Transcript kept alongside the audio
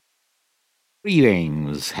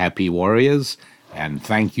Greetings, happy warriors, and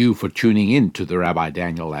thank you for tuning in to the Rabbi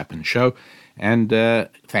Daniel Lapin Show. And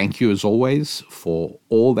thank you, as always, for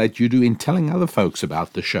all that you do in telling other folks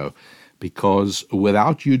about the show, because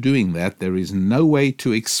without you doing that, there is no way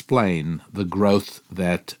to explain the growth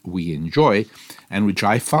that we enjoy, and which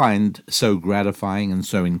I find so gratifying and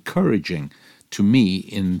so encouraging to me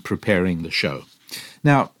in preparing the show.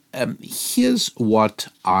 Now, here's what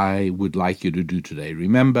I would like you to do today.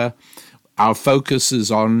 Remember, our focus is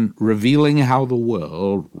on revealing how the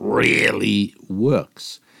world really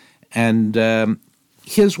works. And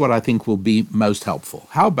here's what I think will be most helpful.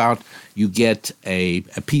 How about you get a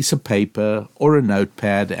piece of paper or a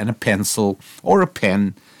notepad and a pencil or a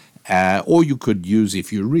pen, or you could use,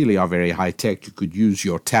 if you really are very high-tech, you could use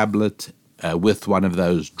your tablet with one of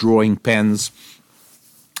those drawing pens.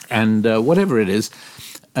 And whatever it is,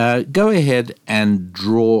 go ahead and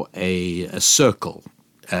draw a circle.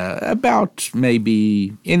 About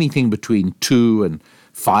maybe anything between 2 and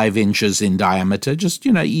 5 inches in diameter, just,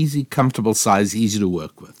 easy, comfortable size, easy to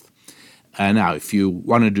work with. Now, if you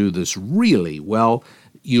want to do this really well,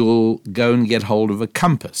 you'll go and get hold of a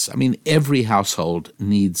compass. I mean, every household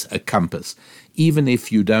needs a compass. Even if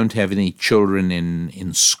you don't have any children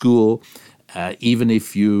in school, even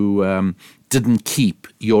if you didn't keep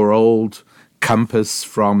your old compass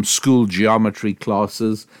from school geometry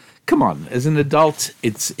classes, come on, as an adult,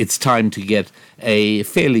 it's time to get a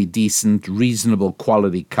fairly decent, reasonable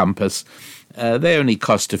quality compass. They only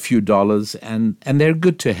cost a few dollars, and they're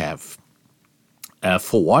good to have.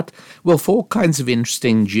 For what? Well, for all kinds of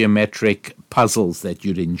interesting geometric puzzles that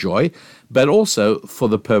you'd enjoy, but also for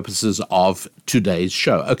the purposes of today's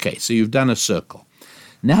show. Okay, so you've done a circle.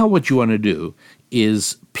 Now what you want to do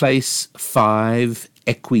is place 5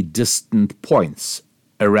 equidistant points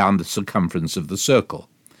around the circumference of the circle.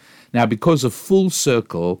 Now, because a full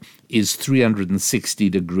circle is 360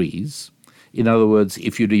 degrees, in other words,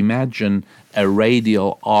 if you'd imagine a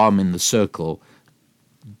radial arm in the circle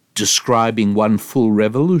describing one full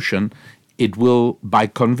revolution, it will, by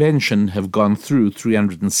convention, have gone through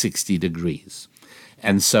 360 degrees.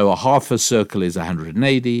 And so a half a circle is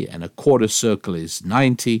 180, and a quarter circle is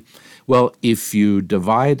 90. Well, if you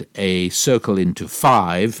divide a circle into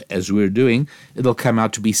 5, as we're doing, it'll come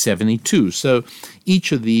out to be 72. So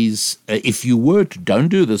each of these, don't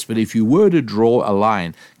do this, but if you were to draw a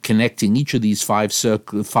line connecting each of these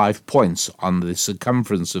 5 points on the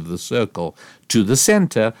circumference of the circle to the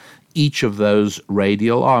center, each of those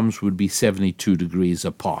radial arms would be 72 degrees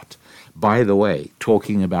apart. By the way,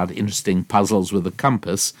 talking about interesting puzzles with a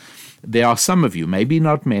compass, there are some of you, maybe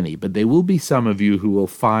not many, but there will be some of you who will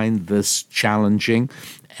find this challenging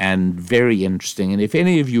and very interesting. And if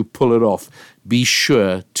any of you pull it off, be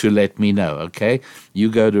sure to let me know, okay?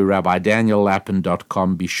 You go to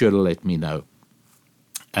rabbidaniellapin.com, be sure to let me know.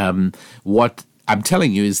 What I'm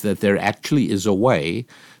telling you is that there actually is a way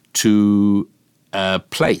to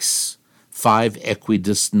place 5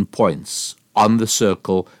 equidistant points on the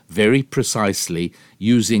circle very precisely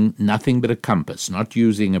using nothing but a compass, not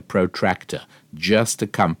using a protractor, just a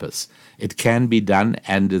compass. It can be done,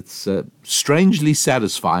 and it's strangely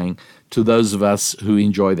satisfying to those of us who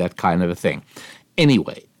enjoy that kind of a thing.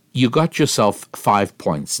 Anyway, you got yourself 5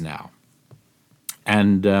 points now.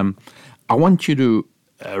 And I want you to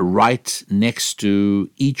write next to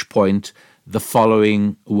each point the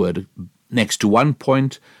following word. Next to one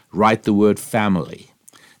point, write the word family.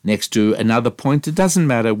 Next to another point, it doesn't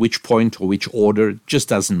matter which point or which order, it just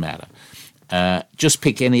doesn't matter. Just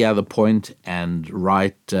pick any other point and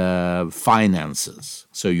write finances.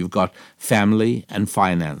 So you've got family and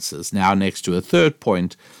finances. Now next to a third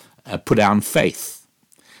point, put down faith.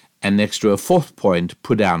 And next to a fourth point,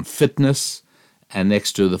 put down fitness. And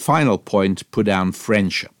next to the final point, put down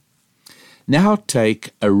friendship. Now take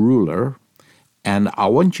a ruler, and I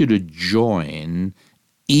want you to join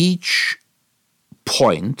each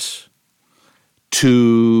point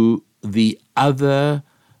to the other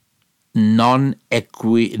non-adjacent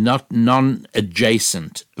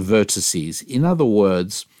vertices. In other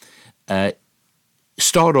words,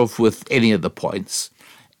 start off with any of the points.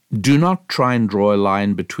 Do not try and draw a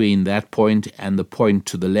line between that point and the point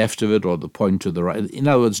to the left of it or the point to the right. In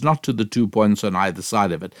other words, not to the 2 points on either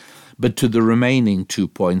side of it, but to the remaining 2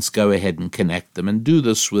 points. Go ahead and connect them, and do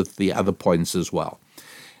this with the other points as well.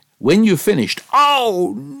 When you've finished,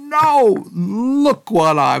 oh no, look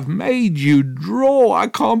what I've made you draw. I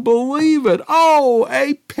can't believe it. Oh,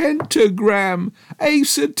 a pentagram, a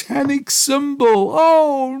satanic symbol.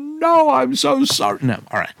 Oh no, I'm so sorry. No,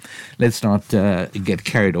 all right, let's not get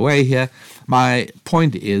carried away here. My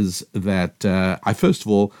point is that I first of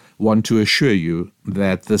all want to assure you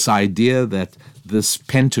that this idea that this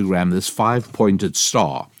pentagram, this five-pointed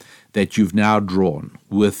star that you've now drawn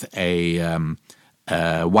with a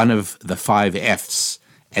one of the five F's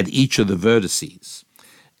at each of the vertices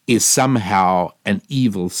is somehow an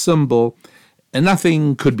evil symbol, and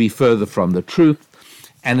nothing could be further from the truth.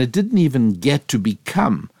 And it didn't even get to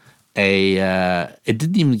become it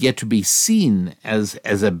didn't even get to be seen as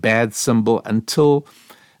a bad symbol until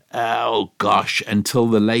until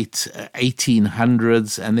the late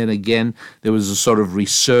 1800s. And then again, there was a sort of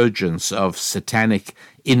resurgence of satanic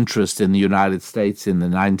interest in the United States in the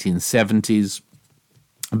 1970s.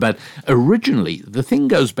 But originally, the thing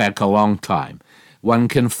goes back a long time. One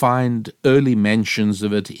can find early mentions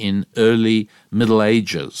of it in early Middle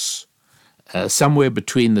Ages, somewhere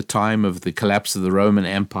between the time of the collapse of the Roman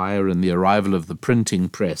Empire and the arrival of the printing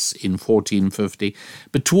press in 1450.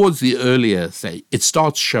 But towards the earlier stage, it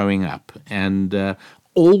starts showing up, and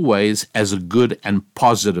always as a good and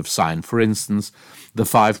positive sign. For instance, the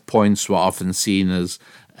 5 points were often seen as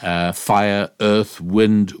fire, earth,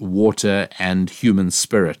 wind, water, and human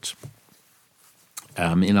spirit.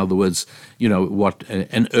 In other words, what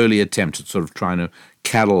an early attempt at sort of trying to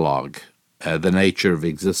catalog the nature of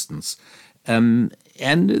existence. And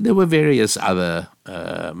there were various other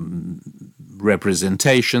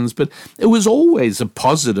representations, but it was always a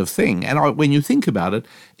positive thing. And when you think about it,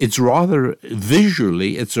 it's rather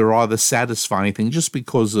visually, it's a rather satisfying thing just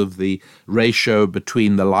because of the ratio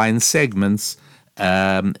between the line segments.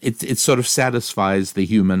 It sort of satisfies the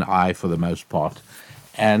human eye for the most part.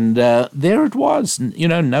 And there it was,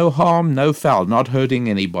 no harm, no foul, not hurting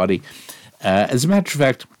anybody. As a matter of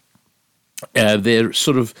fact, there are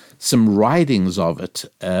sort of some writings of it,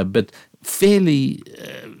 but fairly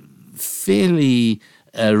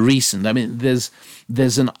recent. I mean,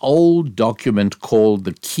 there's an old document called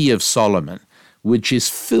the Key of Solomon, which is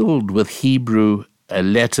filled with Hebrew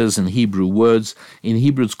letters and Hebrew words. In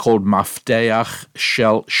Hebrew, it's called Mafteach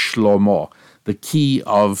Shel Shlomo, the Key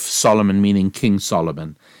of Solomon, meaning King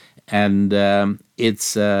Solomon, and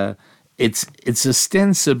it's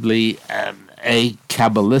ostensibly a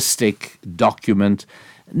Kabbalistic document.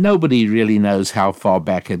 Nobody really knows how far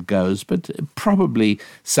back it goes, but probably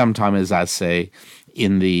sometime, as I say,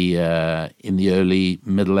 in the early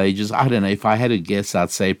Middle Ages. I don't know. If I had to guess,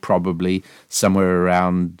 I'd say probably somewhere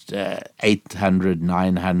around 800,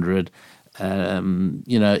 900.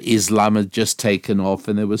 Islam had just taken off,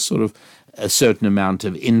 and there was sort of a certain amount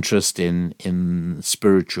of interest in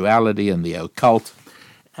spirituality and the occult.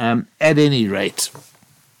 At any rate,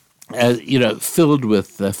 filled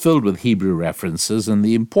with Hebrew references, and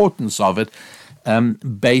the importance of it,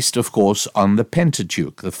 based, of course, on the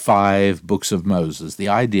Pentateuch, the 5 books of Moses. The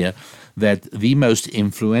idea that the most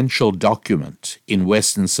influential document in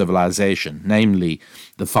Western civilization, namely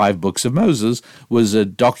the 5 books of Moses, was a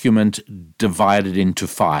document divided into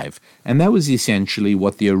 5, and that was essentially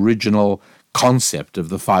what the original concept of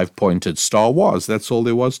the 5-pointed star was. That's all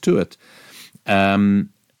there was to it. In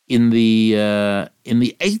the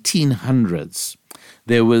 1800s,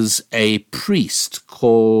 there was a priest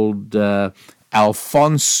called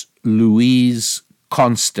Alphonse Louis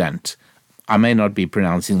Constant. I may not be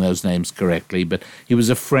pronouncing those names correctly, but he was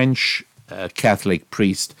a French Catholic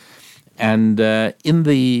priest. And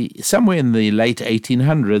somewhere in the late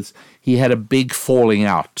 1800s, he had a big falling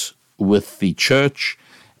out with the church,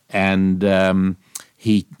 and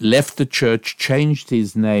he left the church, changed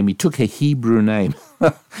his name. He took a Hebrew name.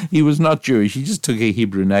 He was not Jewish. He just took a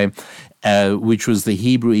Hebrew name, which was the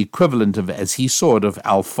Hebrew equivalent of, as he saw it, of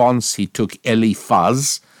Alphonse. He took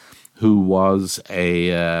Eliphaz, who was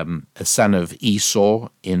a son of Esau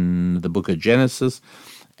in the book of Genesis.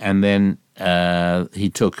 And then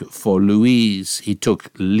for Louise, he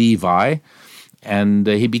took Levi, and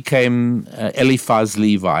he became Eliphaz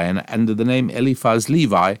Levi. And under the name Eliphaz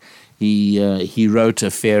Levi, he wrote a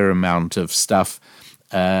fair amount of stuff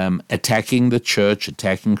attacking the church,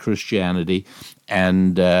 attacking Christianity,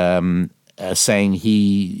 and saying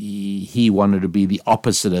he wanted to be the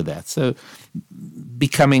opposite of that. So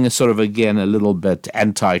becoming a sort of, again, a little bit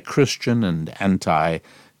anti-Christian and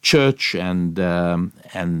anti-church, and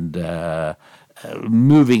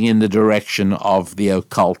moving in the direction of the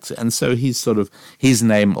occult. And so his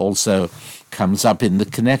name also comes up in the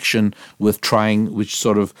connection with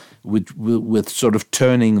with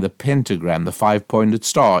turning the pentagram, the 5-pointed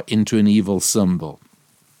star, into an evil symbol.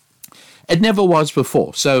 It never was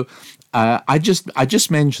before. So I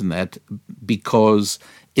just mentioned that because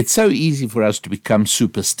it's so easy for us to become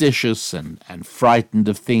superstitious and frightened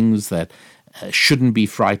of things that shouldn't be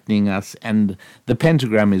frightening us. And the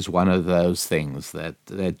pentagram is one of those things that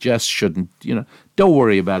just shouldn't, don't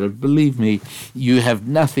worry about it. Believe me, you have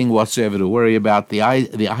nothing whatsoever to worry about. The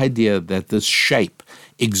idea that this shape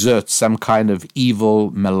exerts some kind of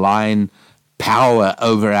evil, malign power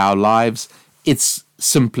over our lives, it's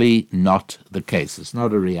simply not the case. It's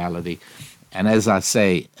not a reality. And as I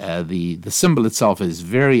say, the symbol itself is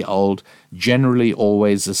very old, generally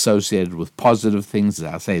always associated with positive things.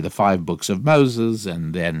 As I say, the 5 books of Moses,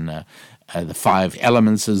 and then the 5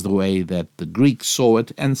 elements is the way that the Greeks saw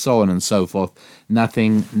it, and so on and so forth.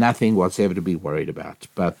 Nothing whatsoever to be worried about.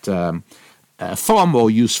 But far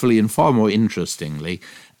more usefully and far more interestingly,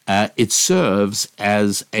 it serves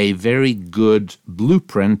as a very good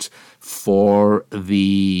blueprint for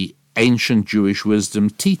the ancient Jewish wisdom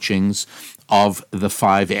teachings of the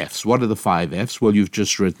 5 F's. What are the 5 F's? Well, you've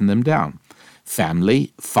just written them down.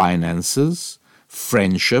 Family, finances,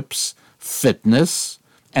 friendships, fitness,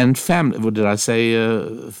 and family. What did I say?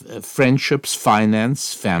 Friendships,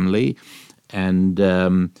 finance, family, and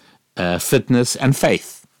fitness, and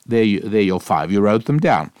faith. They're your 5. You wrote them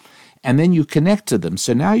down. And then you connected them.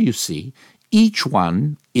 So now you see each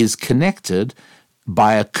one is connected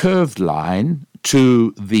by a curved line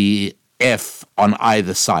to the F on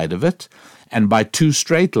either side of it, and by 2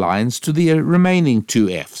 straight lines to the remaining 2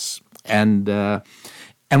 F's. And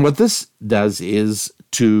what this does is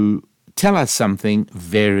to tell us something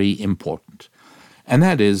very important. And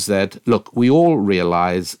that is that, look, we all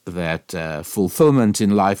realize that fulfillment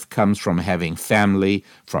in life comes from having family,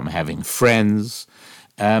 from having friends,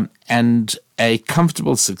 and a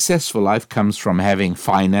comfortable, successful life comes from having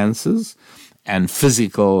finances and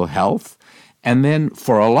physical health. And then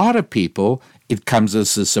for a lot of people, it comes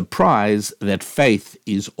as a surprise that faith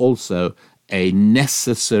is also a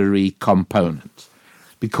necessary component,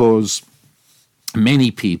 because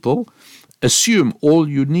many people assume all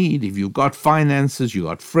you need, if you've got finances, you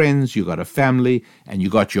got friends, you got a family, and you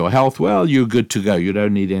got your health, well, you're good to go. You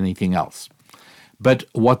don't need anything else. But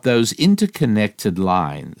what those interconnected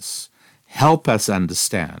lines help us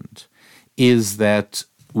understand is that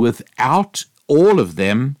without all of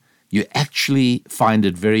them, you actually find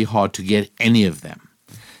it very hard to get any of them.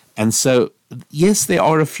 And so, yes, there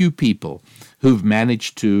are a few people who've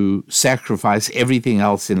managed to sacrifice everything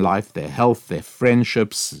else in life, their health, their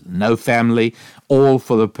friendships, no family, all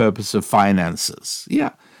for the purpose of finances.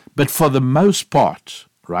 Yeah, but for the most part,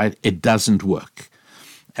 right, it doesn't work.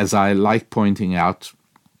 As I like pointing out,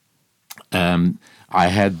 I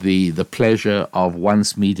had the pleasure of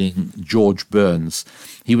once meeting George Burns.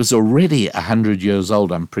 He was already 100 years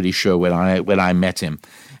old, I'm pretty sure, when I met him.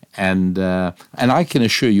 And I can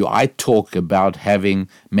assure you, I talk about having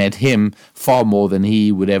met him far more than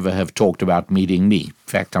he would ever have talked about meeting me. In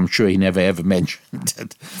fact, I'm sure he never ever mentioned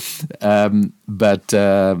it. But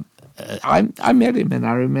I met him, and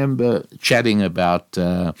I remember chatting about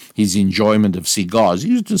his enjoyment of cigars.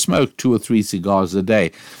 He used to smoke 2 or 3 cigars a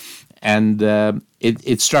day. And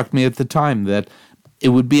it struck me at the time that it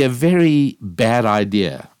would be a very bad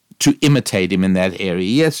idea to imitate him in that area.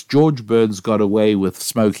 Yes, George Burns got away with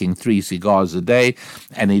smoking 3 cigars a day,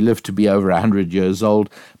 and he lived to be over 100 years old.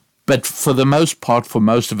 But for the most part, for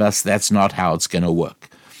most of us, that's not how it's going to work.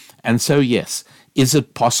 And so, yes, is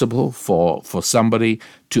it possible for somebody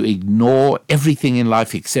to ignore everything in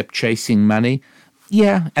life except chasing money?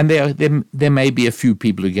 Yeah, and there may be a few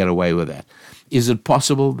people who get away with that. Is it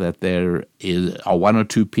possible that there are 1 or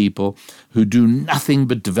 2 people who do nothing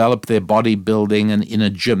but develop their bodybuilding and in a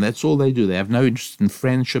gym? That's all they do. They have no interest in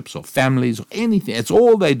friendships or families or anything. That's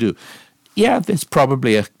all they do. Yeah, there's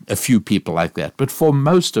probably a few people like that. But for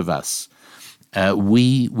most of us,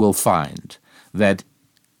 we will find that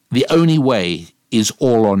the only way is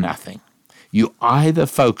all or nothing. You either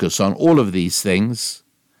focus on all of these things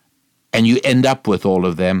and you end up with all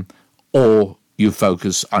of them, or you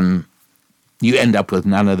end up with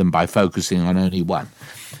none of them by focusing on only one.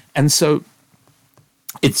 And so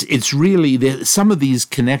it's really, some of these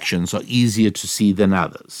connections are easier to see than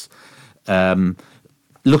others.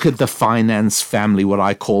 Look at the finance family, what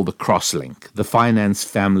I call the crosslink, the finance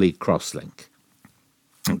family crosslink.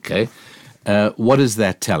 Okay, what is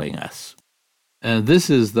that telling us? This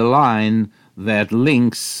is the line that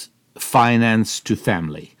links finance to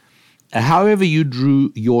family. However you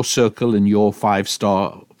drew your circle and your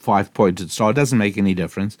 5-pointed star, it doesn't make any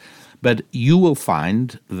difference, but you will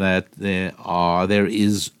find that there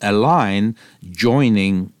is a line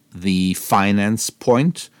joining the finance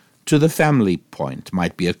point to the family point.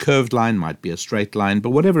 Might be a curved line, might be a straight line, but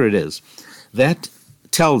whatever it is, that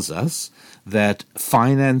tells us that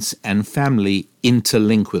finance and family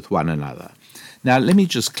interlink with one another. Now, let me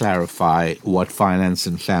just clarify what finance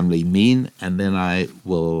and family mean, and then I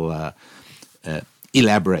will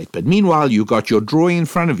elaborate. But meanwhile, you got your drawing in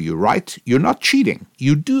front of you, right? You're not cheating.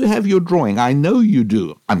 You do have your drawing. I know you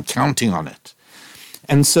do. I'm counting on it.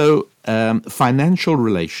 And so financial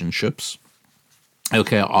relationships,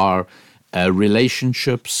 are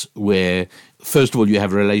relationships where, first of all, you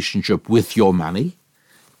have a relationship with your money,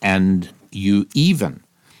 and you even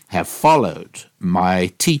have followed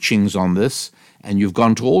my teachings on this, and you've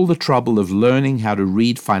gone to all the trouble of learning how to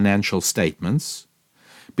read financial statements,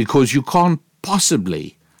 because you can't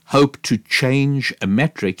possibly hope to change a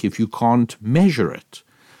metric if you can't measure it.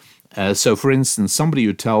 So, for instance, somebody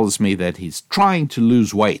who tells me that he's trying to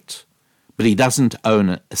lose weight, but he doesn't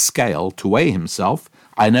own a scale to weigh himself,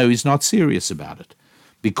 I know he's not serious about it.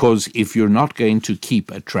 Because if you're not going to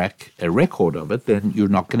keep a record of it, then you're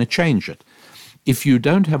not going to change it. If you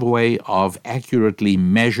don't have a way of accurately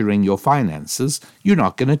measuring your finances, you're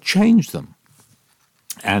not going to change them.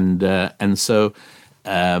 And so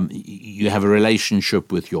you have a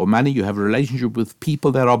relationship with your money. You have a relationship with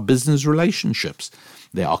people that are business relationships.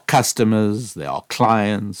 They are customers, they are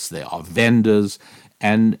clients, they are vendors,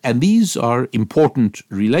 and these are important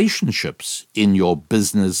relationships in your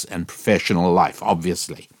business and professional life,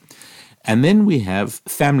 obviously. And then we have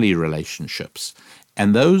family relationships,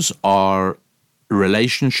 and those are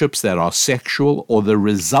relationships that are sexual or the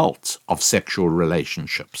result of sexual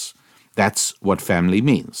relationships. That's what family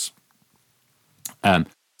means.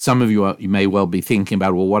 Some of you may well be thinking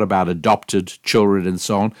about, well, what about adopted children and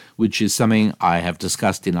so on, which is something I have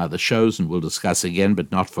discussed in other shows and will discuss again,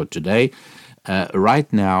 but not for today.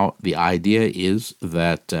 Right now, the idea is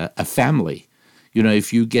that a family,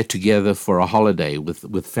 if you get together for a holiday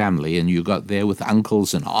with family and you got there with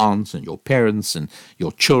uncles and aunts and your parents and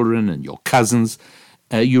your children and your cousins,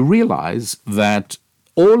 you realize that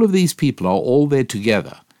all of these people are all there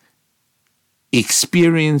together,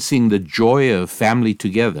 experiencing the joy of family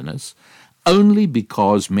togetherness only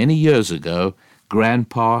because many years ago,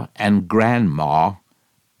 grandpa and grandma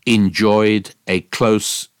enjoyed a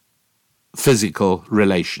close physical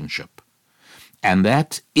relationship. And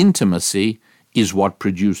that intimacy is what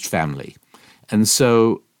produced family. And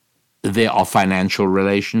so there are financial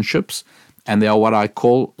relationships, and there are what I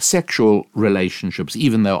call sexual relationships,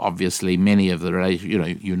 even though obviously many of the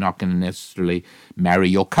relationships, you're not going to necessarily marry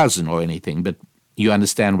your cousin or anything, but you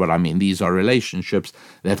understand what I mean. These are relationships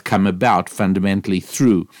that come about fundamentally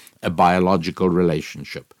through a biological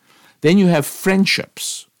relationship. Then you have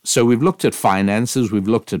friendships. So we've looked at finances, we've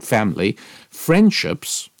looked at family.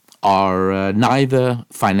 Friendships are neither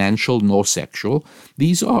financial nor sexual.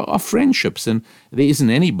 These are friendships, and there isn't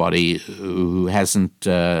anybody who hasn't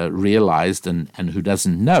realized and who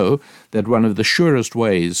doesn't know that one of the surest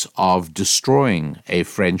ways of destroying a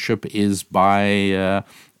friendship is by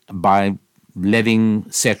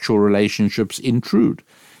letting sexual relationships intrude.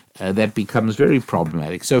 That becomes very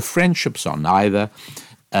problematic. So friendships are neither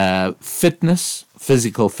fitness,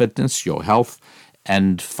 physical fitness, your health,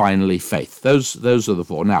 and finally faith. Those are the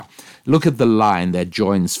four. Now, look at the line that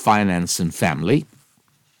joins finance and family.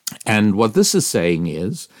 And what this is saying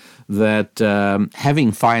is that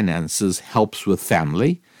having finances helps with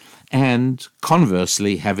family, and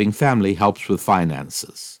conversely, having family helps with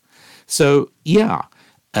finances. So,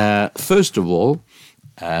 first of all,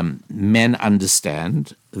 men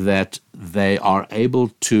understand that they are able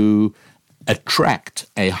to attract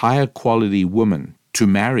a higher quality woman to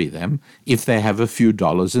marry them if they have a few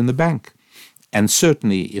dollars in the bank. And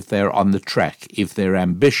certainly if they're on the track, if their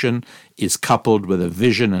ambition is coupled with a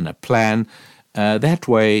vision and a plan, that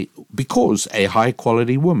way, because a high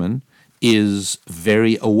quality woman is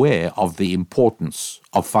very aware of the importance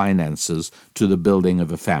of finances to the building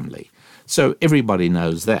of a family. So everybody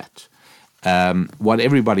knows that. What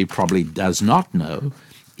everybody probably does not know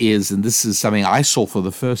is, and this is something I saw for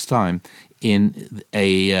the first time in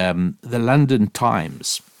the London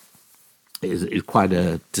Times, is quite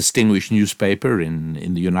a distinguished newspaper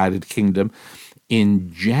in the United Kingdom.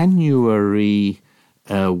 In January,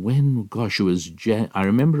 I remember it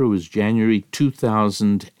was January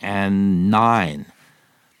 2009.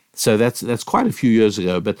 So that's quite a few years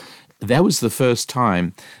ago, but that was the first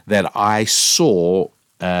time that I saw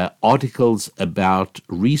articles about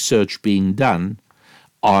research being done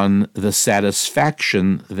on the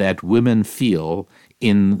satisfaction that women feel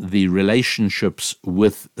in the relationships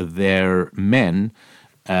with their men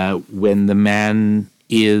when the man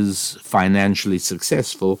is financially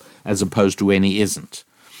successful as opposed to when he isn't.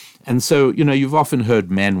 And so, you've often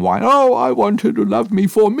heard men whine, "Oh, I want her to love me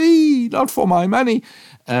for me, not for my money."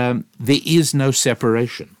 There is no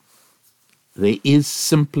separation. There is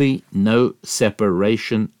simply no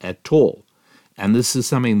separation at all. And this is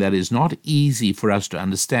something that is not easy for us to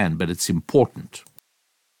understand, but it's important.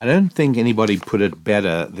 I don't think anybody put it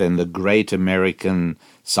better than the great American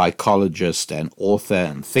psychologist and author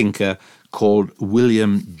and thinker called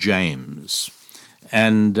William James.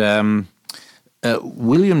 And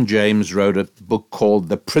William James wrote a book called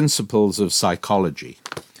The Principles of Psychology.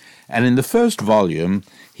 And in the first volume,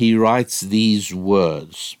 he writes these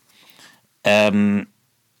words.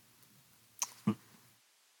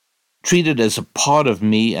 Treated as a part of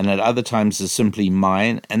me and at other times as simply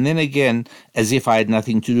mine, and then again as if I had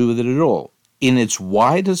nothing to do with it at all. In its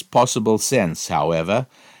widest possible sense, however,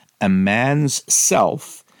 a man's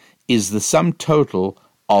self is the sum total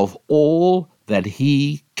of all that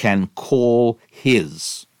he can call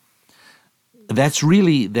his. That's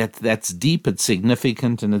really, that's deep, it's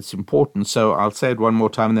significant, and it's important. So I'll say it one more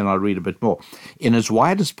time and then I'll read a bit more. In its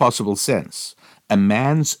widest possible sense, a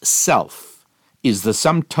man's self is the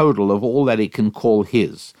sum total of all that he can call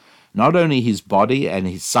his, not only his body and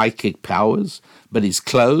his psychic powers, but his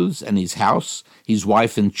clothes and his house, his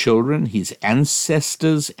wife and children, his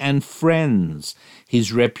ancestors and friends,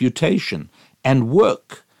 his reputation and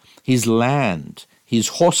work, his land, his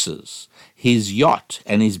horses, his yacht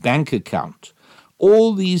and his bank account.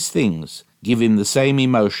 All these things give him the same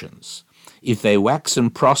emotions. If they wax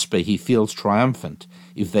and prosper, he feels triumphant.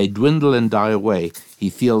 If they dwindle and die away, he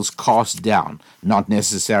feels cast down, not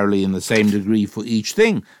necessarily in the same degree for each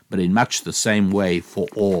thing, but in much the same way for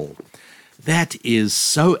all. That is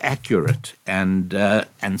so accurate and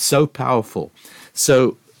so powerful.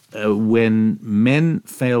 So when men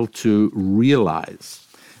fail to realize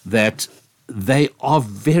that they are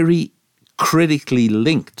very critically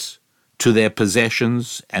linked to their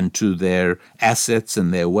possessions and to their assets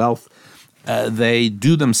and their wealth, they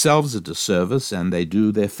do themselves a disservice, and they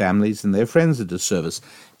do their families and their friends a disservice.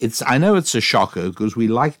 I know it's a shocker, because we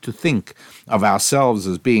like to think of ourselves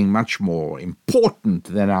as being much more important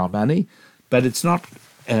than our money, but it's not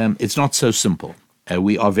so simple.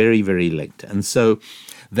 We are very, very linked. And so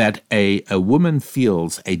that a woman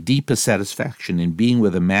feels a deeper satisfaction in being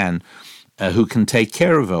with a man who can take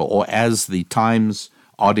care of her, or as the Times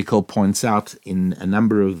article points out, in a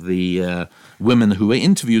number of the women who were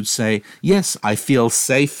interviewed say, yes, I feel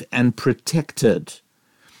safe and protected.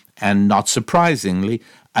 And not surprisingly,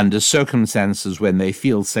 under circumstances when they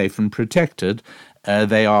feel safe and protected,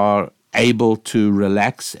 they are able to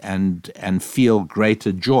relax and feel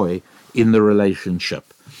greater joy in the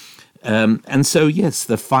relationship. And so, yes,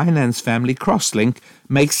 the finance-family crosslink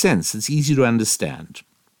makes sense. It's easy to understand.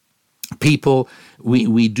 People,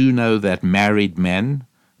 we do know that married men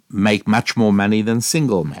make much more money than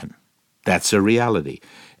single men. That's a reality.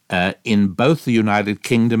 In both the United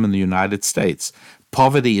Kingdom and the United States,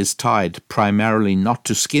 poverty is tied primarily not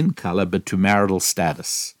to skin color, but to marital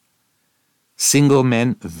status. Single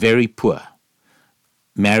men, very poor.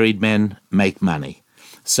 Married men make money.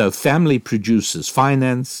 So family produces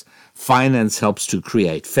finance. Finance helps to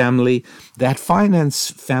create family. That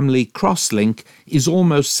finance-family crosslink is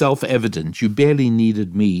almost self-evident. You barely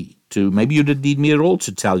needed me maybe you didn't need me at all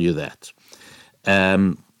to tell you that.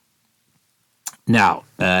 Now,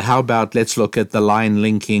 how about let's look at the line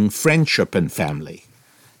linking friendship and family.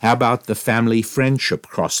 How about the family-friendship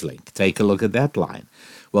crosslink? Take a look at that line.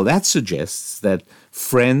 Well, that suggests that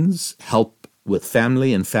friends help with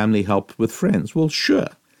family and family help with friends. Well, sure.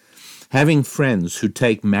 Having friends who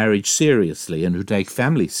take marriage seriously and who take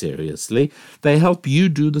family seriously, they help you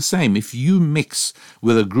do the same. If you mix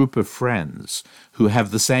with a group of friends who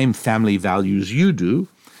have the same family values you do,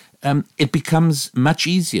 it becomes much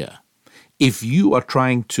easier. If you are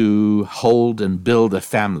trying to hold and build a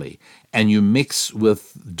family and you mix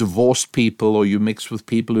with divorced people, or you mix with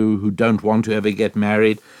people who don't want to ever get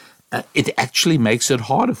married, it actually makes it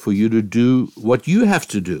harder for you to do what you have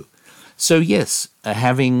to do. So yes,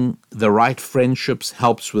 having the right friendships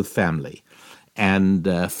helps with family. And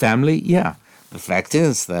family, yeah, the fact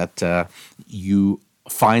is that you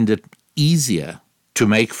find it easier to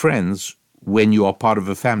make friends when you are part of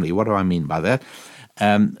a family. What do I mean by that?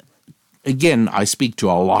 Again, I speak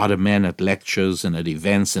to a lot of men at lectures and at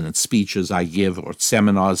events and at speeches I give or at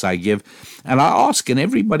seminars I give, and I ask, and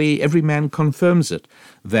every man confirms it,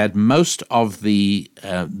 that most of the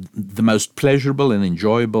most pleasurable and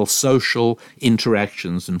enjoyable social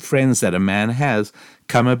interactions and friends that a man has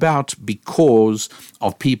come about because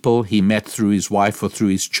of people he met through his wife or through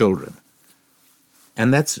his children.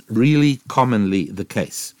 And that's really commonly the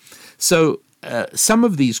case. So some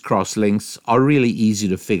of these crosslinks are really easy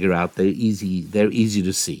to figure out. They're easy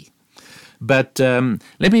to see. But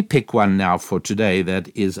let me pick one now for today that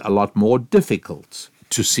is a lot more difficult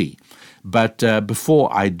to see. But before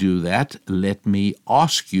I do that, let me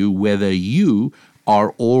ask you whether you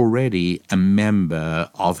are already a member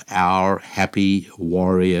of our Happy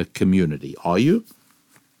Warrior community. Are you?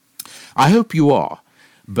 I hope you are.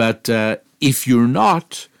 But if you're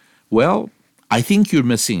not, well, I think you're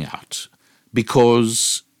missing out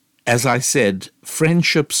because, as I said,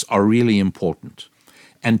 friendships are really important.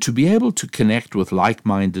 And to be able to connect with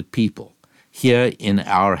like-minded people here in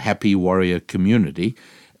our Happy Warrior community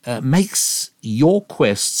makes your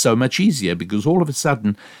quest so much easier because all of a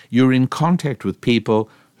sudden you're in contact with people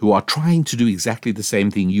who are trying to do exactly the same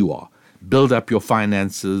thing you are. Build up your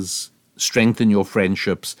finances, strengthen your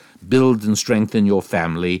friendships, build and strengthen your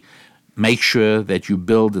family, make sure that you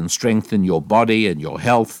build and strengthen your body and your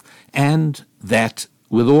health, and that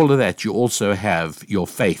with all of that you also have your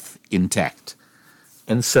faith intact.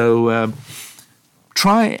 And so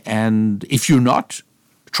try and, if you're not,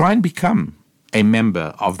 try and become a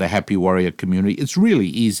member of the Happy Warrior community. It's really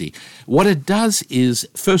easy. What it does is,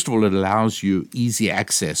 first of all, it allows you easy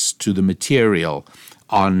access to the material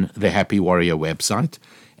on the Happy Warrior website.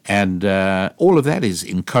 And all of that is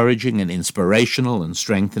encouraging and inspirational and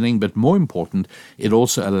strengthening. But more important, it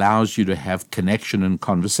also allows you to have connection and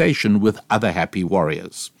conversation with other Happy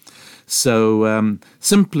Warriors. So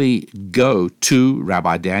simply go to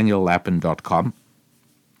RabbiDanielLappin.com.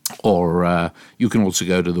 Or you can also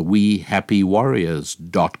go to the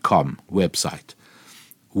WeHappyWarriors.com website,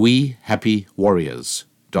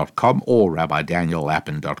 WeHappyWarriors.com or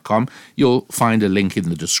RabbiDanielLappin.com. You'll find a link in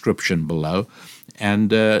the description below, and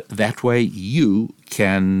that way you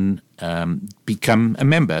can become a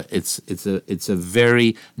member. It's a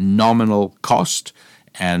very nominal cost,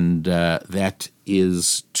 and that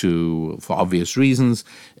is for obvious reasons,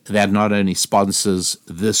 that not only sponsors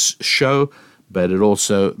this show, but it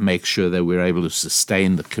also makes sure that we're able to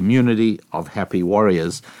sustain the community of Happy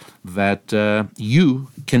Warriors that you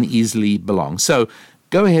can easily belong. So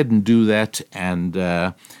go ahead and do that, and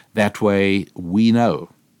that way we know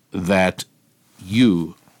that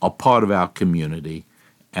you are part of our community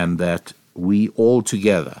and that we all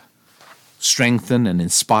together strengthen and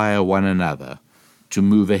inspire one another to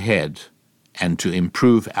move ahead and to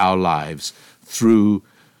improve our lives through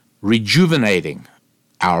rejuvenating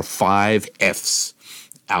our 5 F's,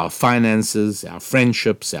 our finances, our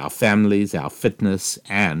friendships, our families, our fitness,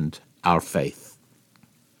 and our faith.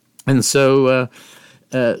 And so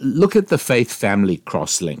look at the faith-family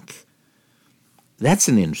cross-link. That's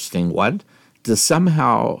an interesting one. Does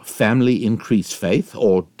somehow family increase faith,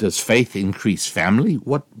 or does faith increase family?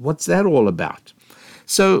 What's that all about?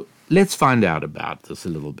 So let's find out about this a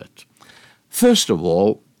little bit. First of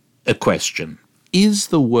all, a question. Is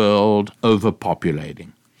the world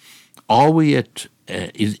overpopulating? Are we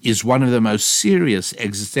is one of the most serious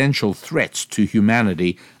existential threats to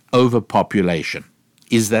humanity overpopulation?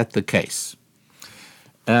 Is that the case?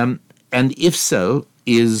 And if so,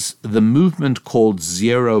 is the movement called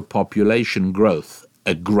zero population growth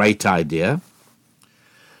a great idea?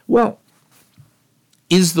 Well,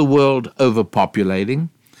 is the world overpopulating?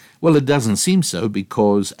 Well, it doesn't seem so,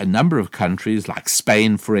 because a number of countries, like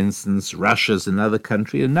Spain, for instance, Russia's another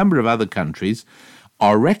country, a number of other countries,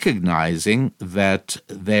 are recognizing that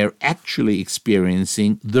they're actually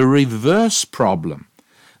experiencing the reverse problem.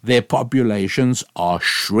 Their populations are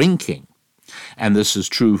shrinking. And this is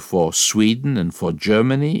true for Sweden and for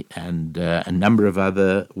Germany and a number of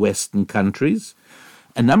other Western countries.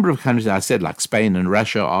 A number of countries, I said, like Spain and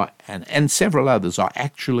Russia and several others, are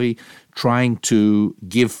actually trying to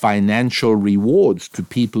give financial rewards to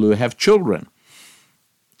people who have children.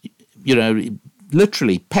 You know,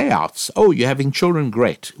 literally payouts. Oh, you're having children?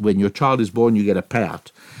 Great. When your child is born, you get a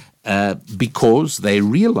payout. Because they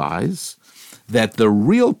realize that the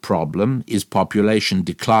real problem is population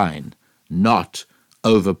decline, not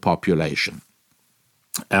overpopulation.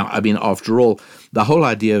 I mean, after all, the whole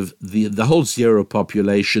idea of the whole zero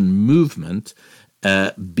population movement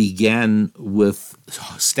began with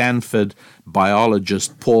Stanford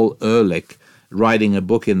biologist Paul Ehrlich writing a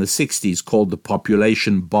book in the 60s called The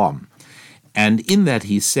Population Bomb. And in that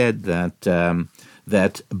he said that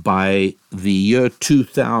that by the year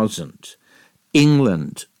 2000,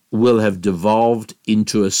 England will have devolved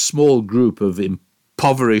into a small group of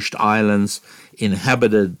impoverished islands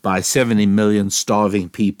inhabited by 70 million starving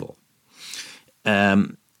people.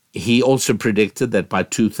 He also predicted that by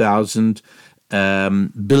 2000,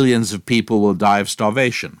 billions of people will die of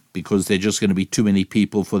starvation because there are just going to be too many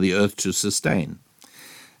people for the earth to sustain.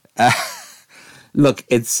 Look,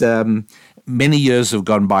 it's Many years have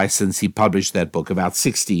gone by since he published that book, about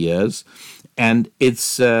 60 years, and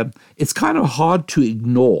it's kind of hard to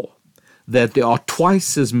ignore that there are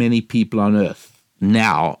twice as many people on Earth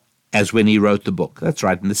now as when he wrote the book. That's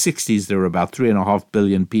right. In the 60s, there were about 3.5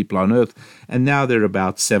 billion people on Earth, and now there are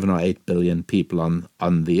about 7 or 8 billion people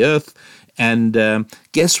on the Earth. And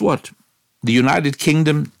guess what? The United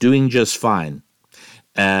Kingdom doing just fine.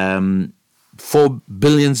 4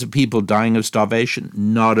 billion of people dying of starvation?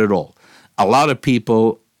 Not at all. A lot of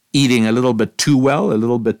people eating a little bit too well, a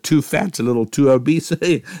little bit too fat, a little too obese.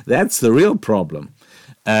 That's the real problem.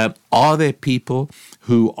 Are there people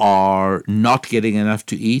who are not getting enough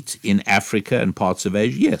to eat in Africa and parts of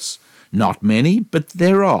Asia? Yes, not many, but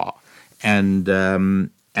there are, and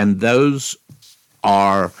those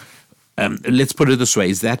are. Let's put it this way: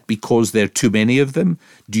 is that because there are too many of them?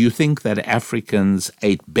 Do you think that Africans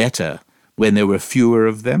ate better when there were fewer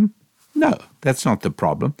of them? No, that's not the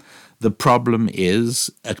problem. The problem is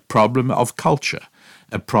a problem of culture,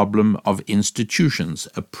 a problem of institutions,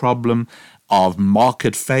 a problem of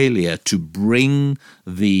market failure to bring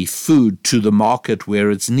the food to the market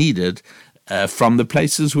where it's needed from the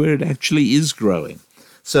places where it actually is growing.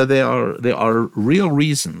 So there are real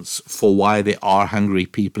reasons for why there are hungry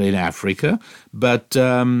people in Africa, but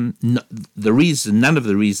none of the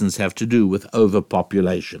reasons have to do with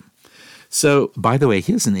overpopulation. So, by the way,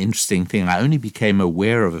 here's an interesting thing I only became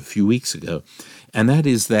aware of a few weeks ago, and that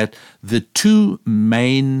is that the two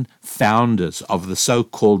main founders of the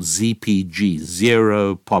so-called ZPG,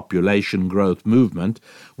 Zero Population Growth Movement,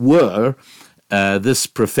 were this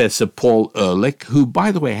Professor Paul Ehrlich, who,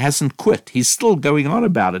 by the way, hasn't quit. He's still going on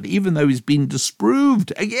about it, even though he's been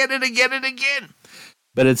disproved again and again and again.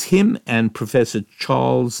 But it's him and Professor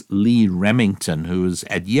Charles Lee Remington, who is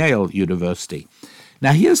at Yale University.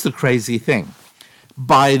 Now, here's the crazy thing.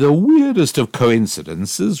 By the weirdest of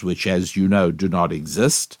coincidences, which, as you know, do not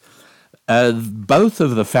exist, both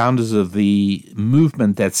of the founders of the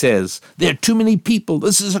movement that says, there are too many people,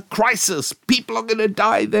 this is a crisis, people are going to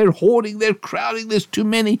die, they're hoarding, they're crowding, there's too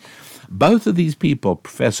many. Both of these people,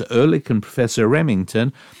 Professor Ehrlich and Professor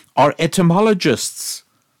Remington, are etymologists.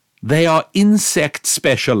 They are insect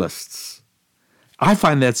specialists. I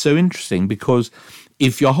find that so interesting because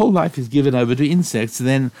if your whole life is given over to insects,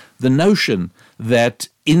 then the notion that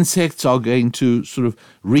insects are going to sort of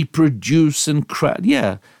reproduce and crowd,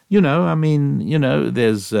 there's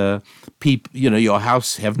people, your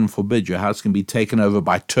house, heaven forbid, your house can be taken over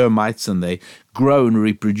by termites and they grow and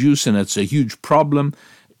reproduce and it's a huge problem.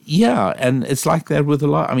 Yeah, and it's like that with a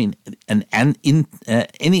lot. I mean,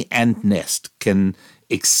 any ant nest can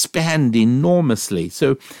expand enormously.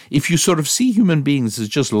 So if you sort of see human beings as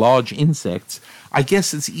just large insects, I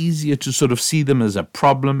guess it's easier to sort of see them as a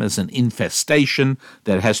problem, as an infestation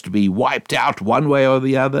that has to be wiped out one way or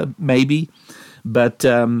the other, maybe. But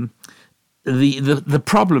the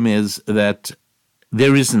problem is that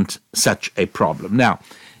there isn't such a problem. Now,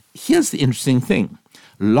 here's the interesting thing.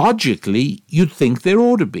 Logically, you'd think there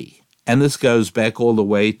ought to be. And this goes back all the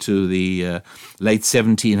way to the late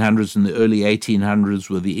 1700s and the early 1800s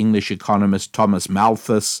with the English economist Thomas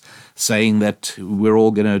Malthus saying that we're all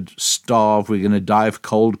going to starve, we're going to die of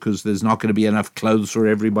cold because there's not going to be enough clothes for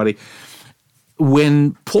everybody.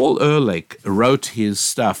 When Paul Ehrlich wrote his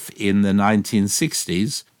stuff in the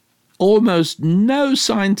 1960s, almost no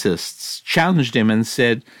scientists challenged him and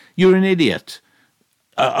said, you're an idiot.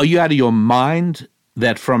 Are you out of your mind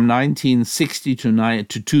that from 1960 to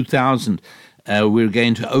 2000, we're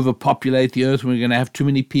going to overpopulate the earth and we're going to have too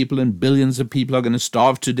many people and billions of people are going to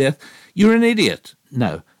starve to death? You're an idiot.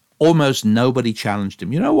 No, almost nobody challenged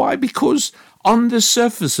him. You know why? Because on the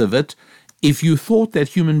surface of it, if you thought that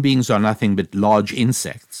human beings are nothing but large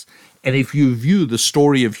insects, and if you view the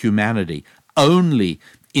story of humanity only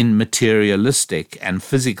in materialistic and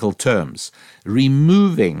physical terms,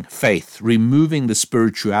 removing faith, removing the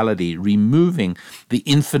spirituality, removing the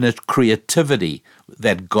infinite creativity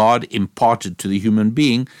that God imparted to the human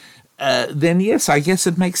being, then yes, I guess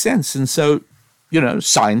it makes sense. And so,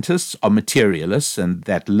 scientists are materialists, and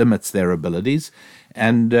that limits their abilities.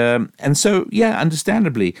 And so, yeah,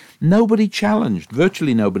 understandably,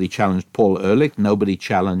 virtually nobody challenged Paul Ehrlich, nobody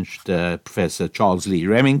challenged Professor Charles Lee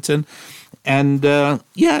Remington. And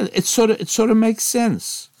it sort of makes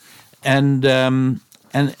sense, and on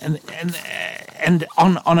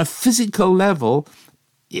a physical level,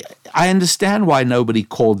 I understand why nobody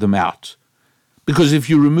called them out, because if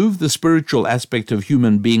you remove the spiritual aspect of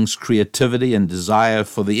human beings' creativity and desire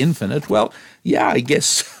for the infinite, well, yeah, I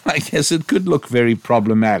guess it could look very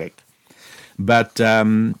problematic, but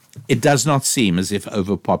it does not seem as if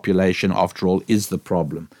overpopulation, after all, is the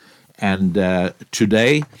problem, and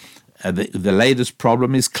today. The latest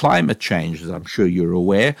problem is climate change, as I'm sure you're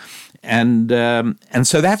aware. And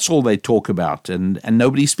so that's all they talk about. And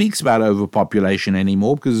nobody speaks about overpopulation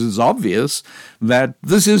anymore because it's obvious that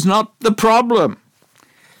this is not the problem.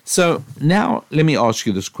 So now let me ask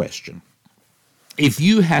you this question. If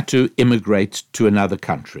you had to immigrate to another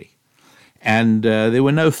country, and there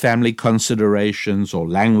were no family considerations or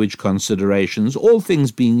language considerations, all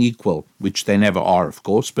things being equal, which they never are, of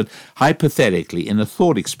course, but hypothetically, in a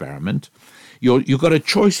thought experiment, you've got a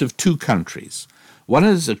choice of two countries. One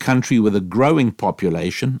is a country with a growing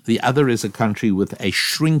population. The other is a country with a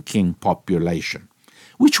shrinking population.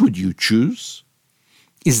 Which would you choose?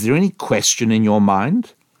 Is there any question in your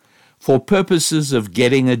mind? For purposes of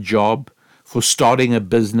getting a job, for starting a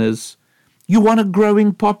business, you want a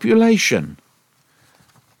growing population.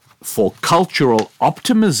 For cultural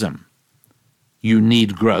optimism, you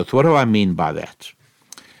need growth. What do I mean by that?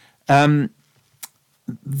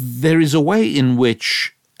 There is a way in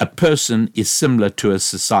which a person is similar to a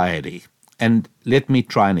society. And let me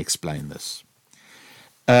try and explain this.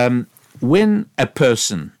 When a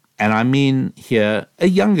person, and I mean here a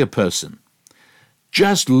younger person,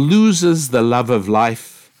 just loses the love of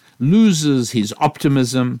life, loses his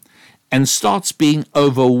optimism, and starts being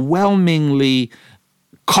overwhelmingly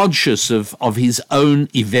conscious of his own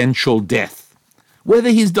eventual death, whether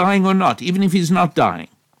he's dying or not, even if he's not dying.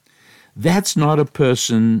 That's not a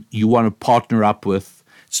person you want to partner up with.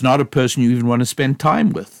 It's not a person you even want to spend time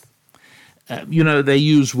with. They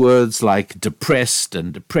use words like depressed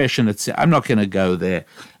and depression, etc. I'm not going to go there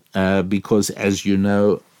because, as you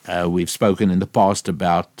know, we've spoken in the past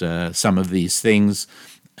about some of these things,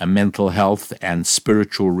 mental health and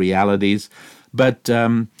spiritual realities. But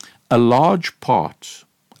a large part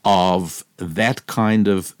of that kind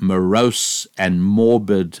of morose and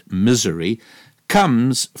morbid misery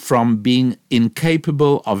comes from being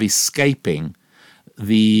incapable of escaping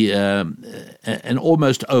an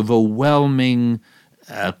almost overwhelming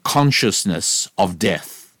consciousness of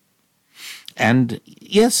death. And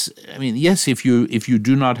yes, if you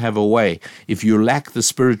do not have a way, if you lack the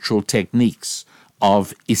spiritual techniques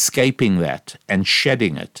of escaping that and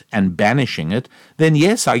shedding it and banishing it, then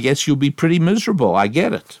yes, I guess you'll be pretty miserable. I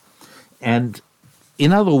get it. And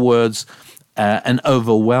in other words, an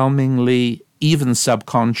overwhelmingly, even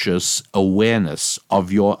subconscious awareness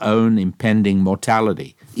of your own impending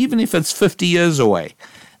mortality, even if it's 50 years away,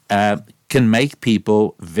 can make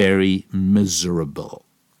people very miserable.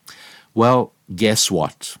 Well, guess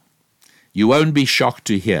what? You won't be shocked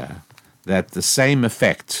to hear that the same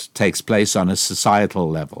effect takes place on a societal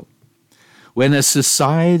level. When a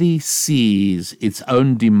society sees its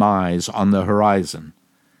own demise on the horizon,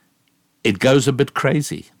 it goes a bit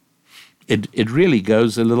crazy. It really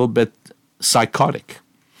goes a little bit psychotic.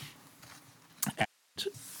 And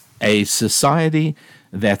a society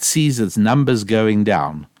that sees its numbers going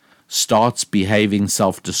down starts behaving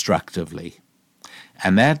self-destructively.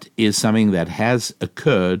 And that is something that has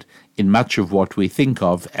occurred in much of what we think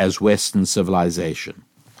of as Western civilization.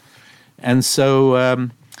 And so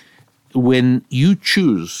when you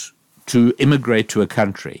choose to immigrate to a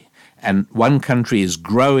country, and one country is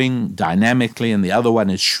growing dynamically and the other one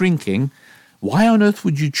is shrinking, why on earth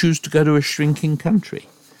would you choose to go to a shrinking country?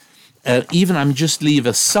 Just leave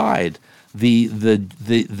aside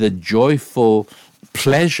the joyful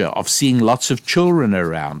pleasure of seeing lots of children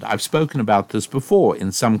around. I've spoken about this before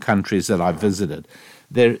in some countries that I've visited.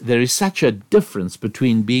 There is such a difference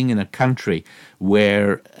between being in a country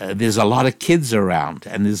where there's a lot of kids around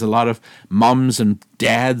and there's a lot of moms and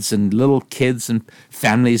dads and little kids and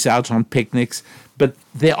families out on picnics. But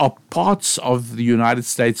there are parts of the United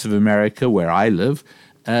States of America where I live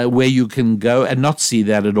where you can go and not see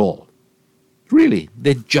that at all. Really,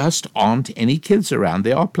 there just aren't any kids around.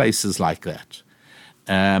 There are places like that.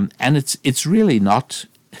 And it's really not,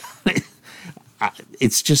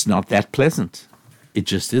 it's just not that pleasant. It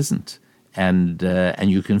just isn't. And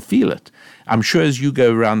you can feel it. I'm sure as you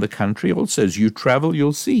go around the country, also as you travel,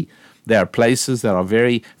 you'll see there are places that are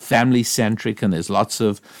very family-centric and there's lots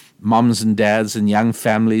of moms and dads and young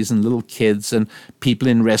families and little kids and people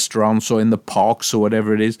in restaurants or in the parks or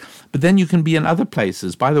whatever it is. But then you can be in other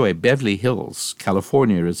places. By the way, Beverly Hills,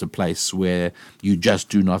 California is a place where you just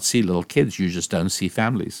do not see little kids. You just don't see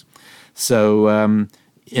families. So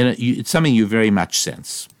it's something you very much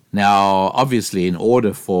sense. Now, obviously, in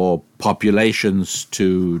order for populations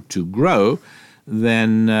to grow,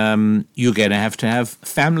 then you're going to have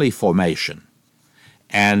family formation.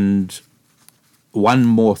 And one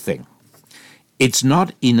more thing. It's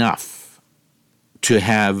not enough to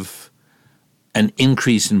have an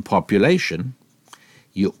increase in population.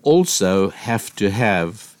 You also have to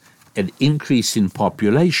have an increase in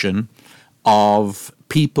population of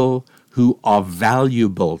people who are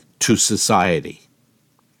valuable to society.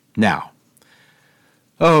 Now,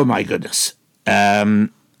 oh my goodness.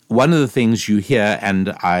 One of the things you hear, and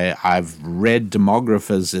I've read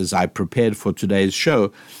demographers as I prepared for today's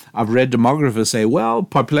show, I've read demographers say, well,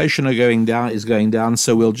 population is going down,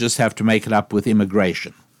 so we'll just have to make it up with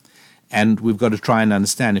immigration. And we've got to try and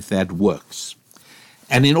understand if that works.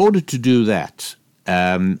 And in order to do that,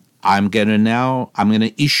 I'm going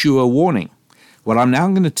to issue a warning. What I'm now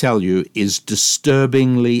going to tell you is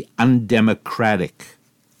disturbingly undemocratic.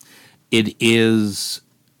 It is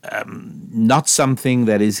not something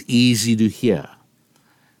that is easy to hear,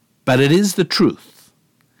 but it is the truth.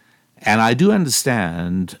 And I do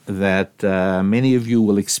understand that many of you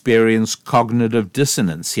will experience cognitive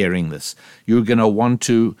dissonance hearing this. You're going to want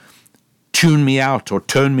to tune me out or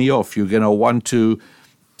turn me off. You're going to want to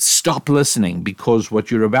stop listening, because what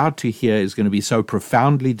you're about to hear is going to be so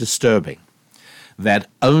profoundly disturbing that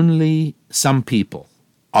only some people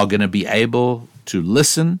are going to be able to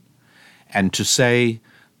listen and to say,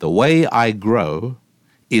 the way I grow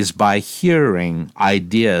is by hearing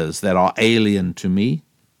ideas that are alien to me,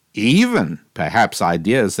 even perhaps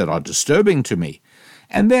ideas that are disturbing to me,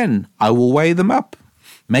 and then I will weigh them up.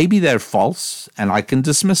 Maybe they're false, and I can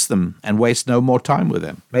dismiss them and waste no more time with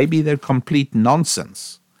them. Maybe they're complete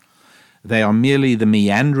nonsense. They are merely the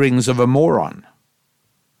meanderings of a moron.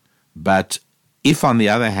 But if, on the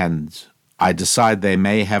other hand, I decide they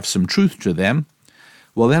may have some truth to them,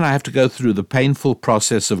 well, then I have to go through the painful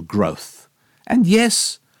process of growth. And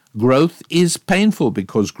yes, growth is painful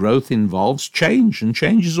because growth involves change, and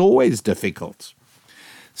change is always difficult.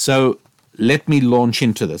 So let me launch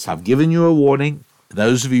into this. I've given you a warning.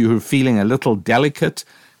 Those of you who are feeling a little delicate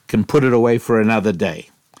can put it away for another day.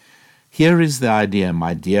 Here is the idea,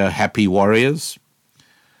 my dear happy warriors.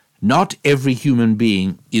 Not every human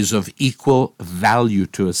being is of equal value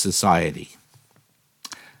to a society.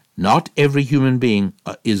 Not every human being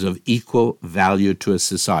is of equal value to a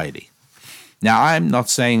society. Now, I'm not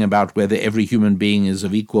saying about whether every human being is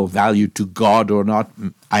of equal value to God or not.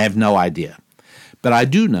 I have no idea. But I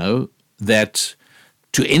do know that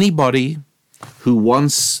to anybody who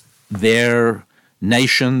wants their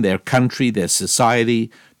nation, their country, their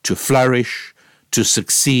society to flourish, to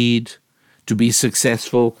succeed, to be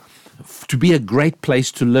successful, to be a great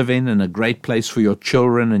place to live in and a great place for your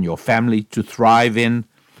children and your family to thrive in,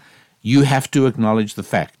 you have to acknowledge the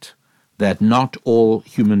fact that not all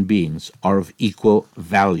human beings are of equal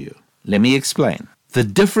value. Let me explain. The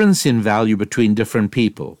difference in value between different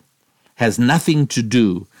people has nothing to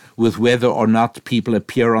do with whether or not people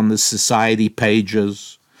appear on the society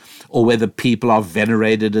pages or whether people are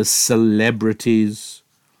venerated as celebrities,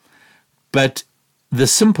 but the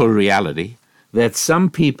simple reality that some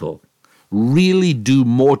people really do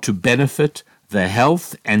more to benefit the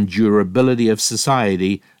health and durability of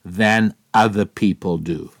society than other people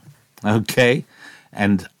do. Okay?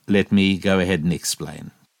 And let me go ahead and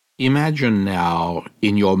explain. Imagine now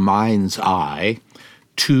in your mind's eye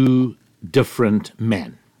two different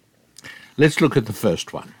men. Let's look at the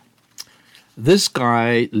first one. This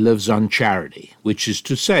guy lives on charity, which is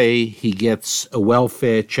to say he gets a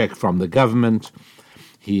welfare check from the government,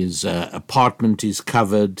 his apartment is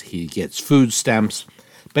covered, he gets food stamps.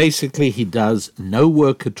 Basically, he does no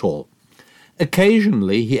work at all.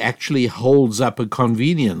 Occasionally, he actually holds up a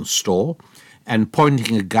convenience store and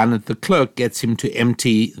pointing a gun at the clerk gets him to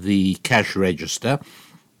empty the cash register,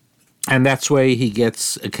 and that's where he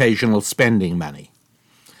gets occasional spending money.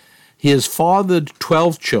 He has fathered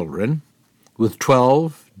 12 children with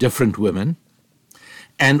 12 different women,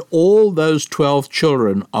 and all those 12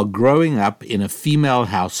 children are growing up in a female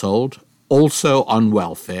household, also on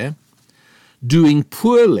welfare, doing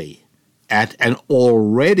poorly at an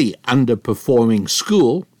already underperforming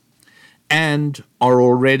school, and are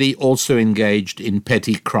already also engaged in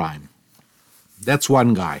petty crime. That's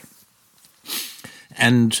one guy.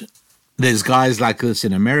 And there's guys like this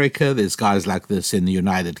in America, there's guys like this in the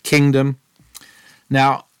United Kingdom.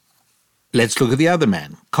 Now, let's look at the other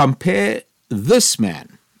man. Compare this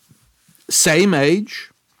man, same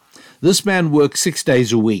age. This man works 6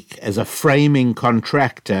 days a week as a framing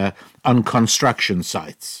contractor on construction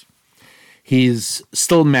sites. He's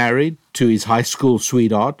still married to his high school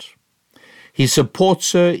sweetheart. He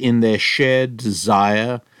supports her in their shared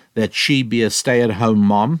desire that she be a stay-at-home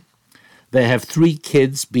mom. They have 3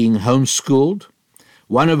 kids being homeschooled,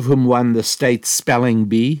 one of whom won the state spelling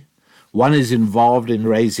bee. One is involved in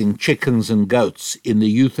raising chickens and goats in the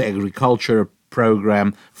youth agriculture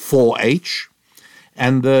program 4-H.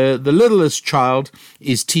 and the littlest child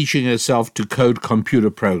is teaching herself to code computer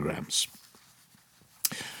programs.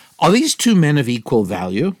 Are these two men of equal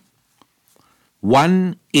value?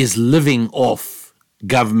 One is living off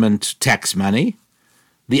government tax money.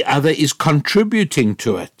 The other is contributing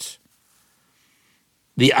to it.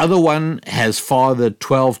 The other one has fathered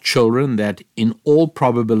 12 children that in all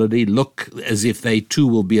probability look as if they too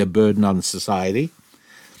will be a burden on society.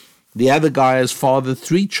 The other guy has fathered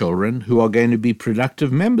 3 children who are going to be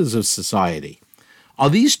productive members of society. Are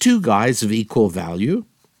these two guys of equal value?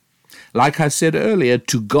 Like I said earlier,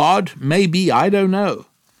 to God, maybe, I don't know.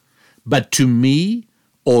 But to me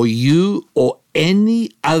or you or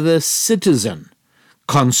any other citizen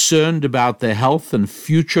concerned about the health and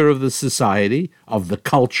future of the society, of the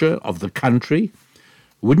culture, of the country,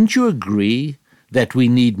 wouldn't you agree that we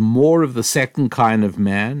need more of the second kind of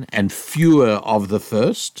man and fewer of the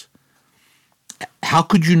first? How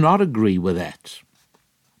could you not agree with that?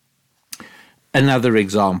 Another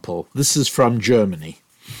example. This is from Germany.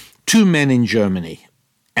 2 men in Germany,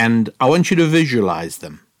 and I want you to visualize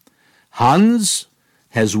them. Hans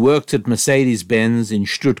has worked at Mercedes-Benz in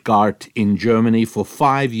Stuttgart in Germany for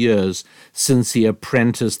 5 years since he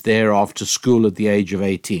apprenticed there after school at the age of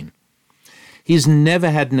 18. He's never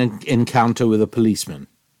had an encounter with a policeman.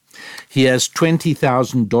 He has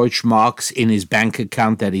 20,000 Deutschmarks in his bank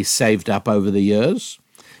account that he's saved up over the years.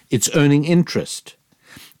 It's earning interest.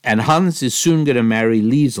 And Hans is soon going to marry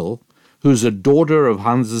Liesel, who's a daughter of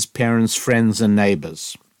Hans's parents' friends and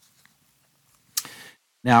neighbors.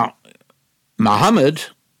 Now, Mohammed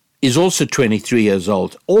is also 23 years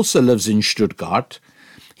old, also lives in Stuttgart.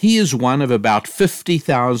 He is one of about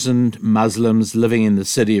 50,000 Muslims living in the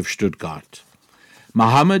city of Stuttgart.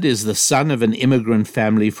 Mohammed is the son of an immigrant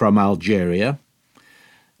family from Algeria.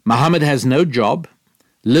 Mohammed has no job,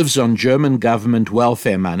 lives on German government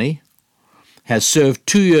welfare money, has served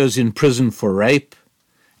 2 years in prison for rape,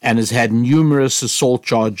 and has had numerous assault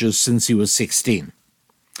charges since he was 16.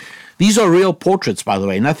 These are real portraits, by the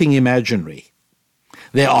way, nothing imaginary.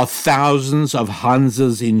 There are thousands of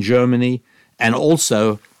Hanses in Germany and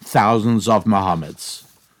also thousands of Mohammeds.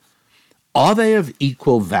 Are they of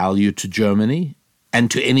equal value to Germany and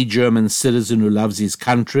to any German citizen who loves his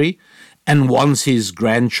country and wants his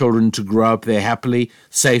grandchildren to grow up there happily,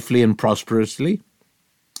 safely, and prosperously?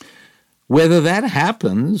 Whether that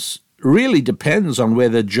happens really depends on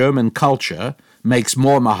whether German culture makes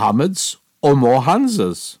more Mohammeds or more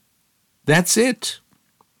Hanses. That's it.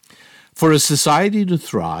 For a society to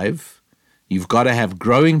thrive, you've got to have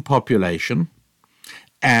growing population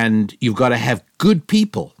and you've got to have good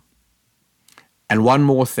people. And one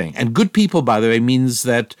more thing. And good people, by the way, means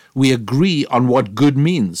that we agree on what good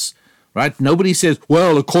means, right? Nobody says,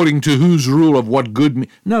 well, according to whose rule of what good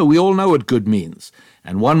means. No, we all know what good means.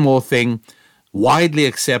 And one more thing, widely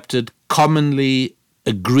accepted, commonly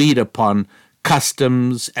agreed upon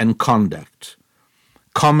customs and conduct,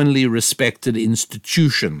 commonly respected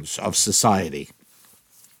institutions of society.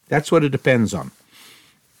 That's what it depends on.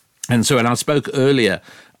 And so when I spoke earlier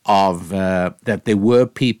of that there were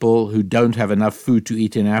people who don't have enough food to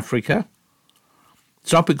eat in Africa,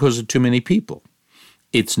 it's not because of too many people.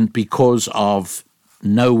 It's because of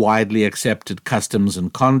no widely accepted customs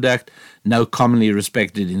and conduct, no commonly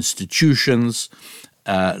respected institutions,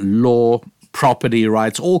 law, property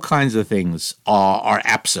rights, all kinds of things are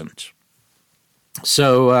absent.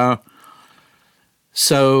 So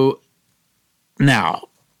now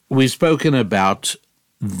we've spoken about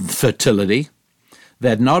fertility,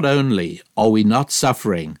 that not only are we not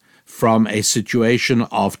suffering from a situation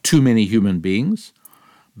of too many human beings,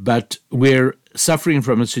 but we're suffering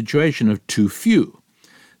from a situation of too few.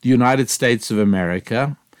 The United States of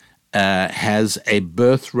America has a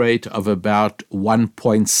birth rate of about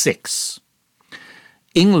 1.6.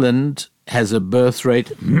 England has a birth rate,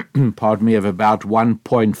 of about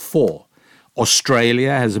 1.4.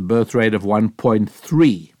 Australia has a birth rate of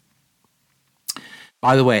 1.3.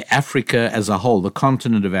 By the way, Africa as a whole, the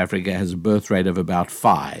continent of Africa, has a birth rate of about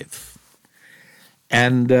 5.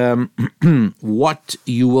 And what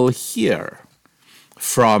you will hear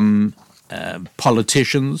from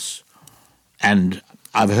politicians, and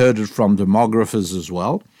I've heard it from demographers as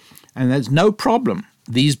well, and there's no problem.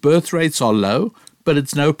 These birth rates are low, but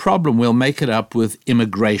it's no problem. We'll make it up with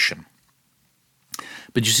immigration.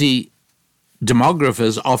 But you see,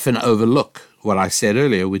 demographers often overlook what I said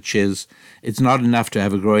earlier, which is it's not enough to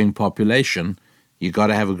have a growing population. You've got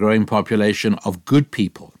to have a growing population of good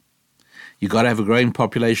people. You've got to have a growing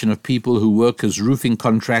population of people who work as roofing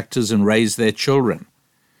contractors and raise their children,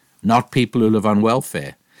 not people who live on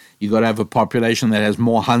welfare. You've got to have a population that has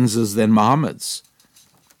more Hanses than Mohammeds.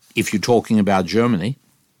 if you're talking about Germany.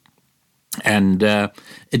 And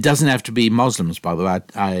it doesn't have to be Muslims, by the way.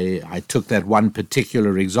 I took that one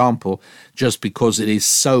particular example just because it is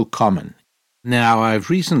so common. Now, I've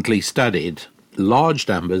recently studied large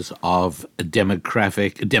numbers of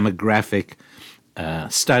demographic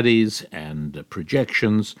studies and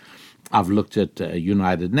projections. I've looked at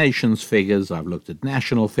United Nations figures. I've looked at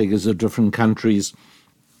national figures of different countries,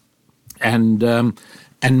 and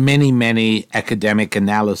many academic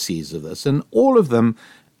analyses of this. And all of them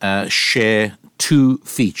share two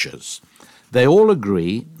features. They all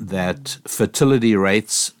agree that fertility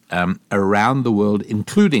rates around the world,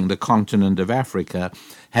 including the continent of Africa,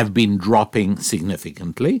 have been dropping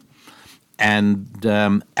significantly, and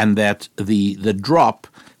that the drop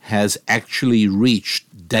has actually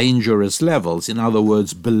reached dangerous levels, in other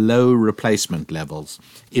words, below replacement levels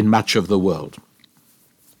in much of the world.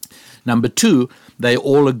 Number two, they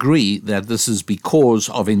all agree that this is because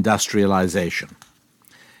of industrialization.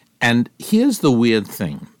 And here's the weird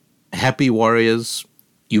thing. Happy warriors,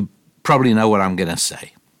 you probably know what I'm going to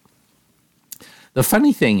say. The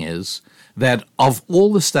funny thing is that of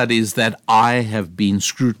all the studies that I have been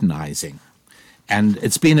scrutinizing, and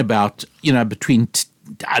it's been about, between,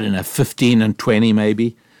 15 and 20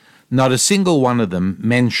 maybe, not a single one of them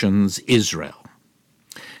mentions Israel.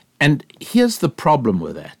 And here's the problem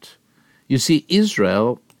with that. You see,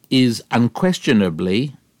 Israel is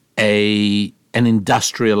unquestionably an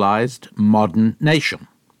industrialized modern nation.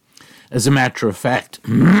 As a matter of fact,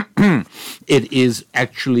 it is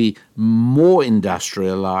actually more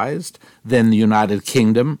industrialized than the United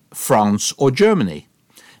Kingdom, France, or Germany.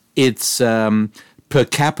 Its per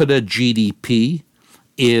capita GDP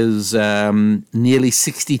is nearly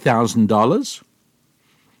 $60,000.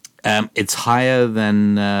 It's higher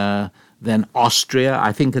than Austria.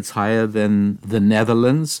 I think it's higher than the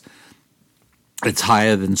Netherlands. It's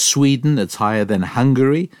higher than Sweden. It's higher than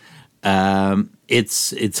Hungary.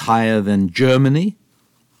 It's higher than Germany.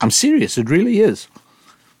 I'm serious. It really is.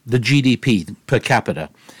 The GDP per capita.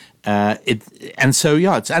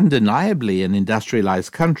 It's undeniably an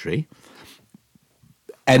industrialized country.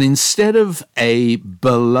 And instead of a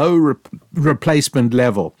below replacement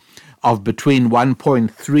level of between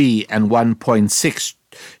 1.3 and 1.6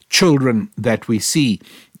 children that we see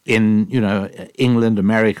in, England,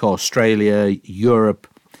 America, Australia, Europe,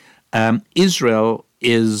 Israel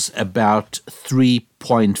is about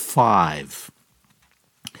 3.5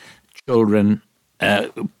 children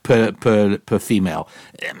per female.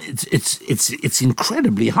 It's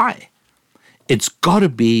incredibly high. It's got to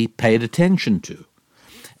be paid attention to.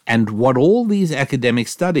 And what all these academic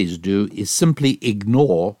studies do is simply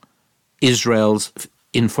ignore Israel's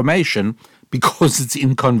information because it's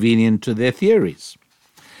inconvenient to their theories.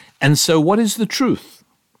 And so what is the truth?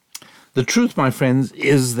 The truth, my friends,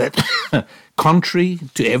 is that contrary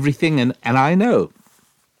to everything, and I know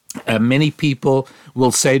many people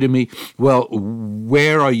will say to me, well,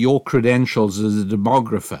 where are your credentials as a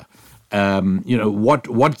demographer?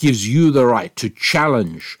 What gives you the right to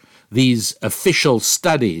challenge these official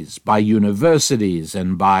studies by universities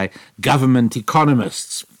and by government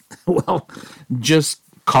economists? Well, just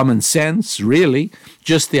common sense, really.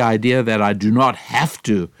 Just the idea that I do not have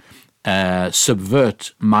to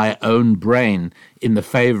subvert my own brain in the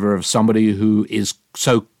favor of somebody who is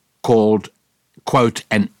so-called, quote,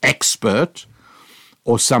 an expert,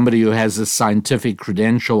 or somebody who has a scientific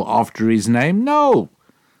credential after his name. No,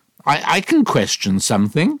 I can question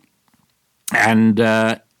something, and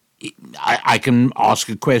I can ask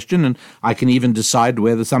a question, and I can even decide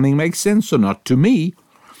whether something makes sense or not. To me,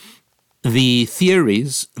 the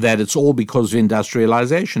theories that it's all because of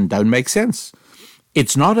industrialization don't make sense.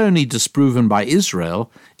 It's not only disproven by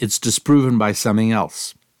Israel, it's disproven by something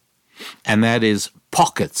else. And that is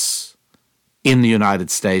pockets in the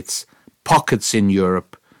United States, pockets in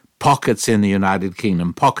Europe, pockets in the United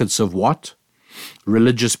Kingdom. Pockets of what?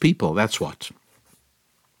 Religious people, that's what.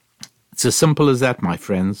 It's as simple as that, my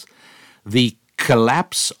friends. The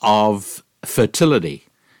collapse of fertility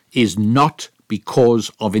is not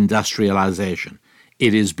because of industrialization.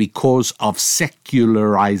 It is because of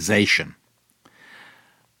secularization.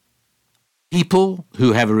 People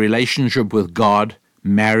who have a relationship with God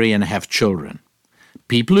marry and have children.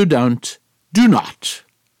 People who don't, do not.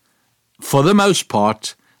 For the most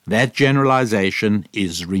part, that generalization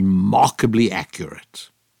is remarkably accurate.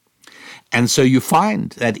 And so you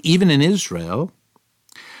find that even in Israel,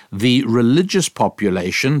 the religious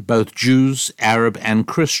population, both Jews, Arab, and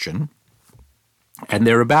Christian, and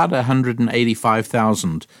there are about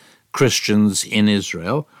 185,000 Christians in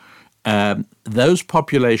Israel, those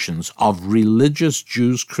populations of religious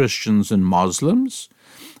Jews, Christians, and Muslims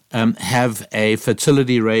have a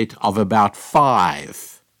fertility rate of about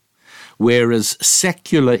 5, whereas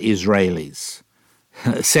secular Israelis,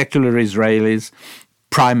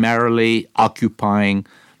 primarily occupying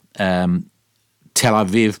Tel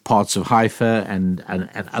Aviv, parts of Haifa, and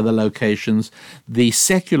other locations, the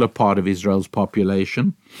secular part of Israel's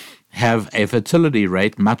population have a fertility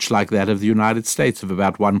rate much like that of the United States of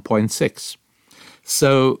about 1.6.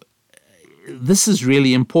 So this is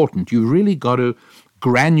really important. You've really got to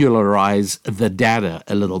granularize the data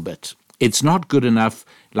a little bit. It's not good enough,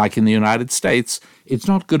 like in the United States, it's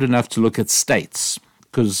not good enough to look at states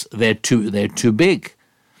because they're too big.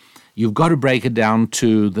 You've got to break it down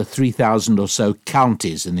to the 3,000 or so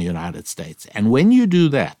counties in the United States. And when you do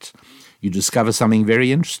that, you discover something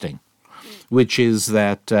very interesting, which is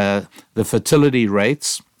that the fertility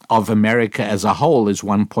rates of America as a whole is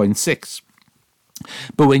 1.6.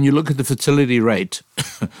 But when you look at the fertility rate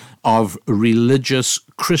of religious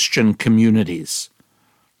Christian communities,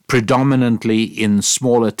 predominantly in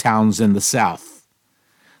smaller towns in the South,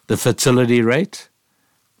 the fertility rate,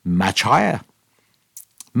 much higher.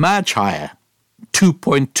 2.2,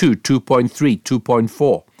 2.3,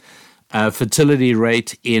 2.4. Fertility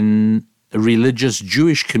rate in religious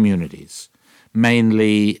Jewish communities,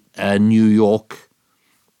 mainly New York,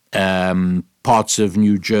 parts of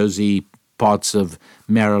New Jersey, parts of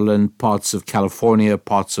Maryland, parts of California,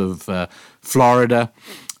 parts of Florida,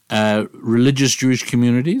 religious Jewish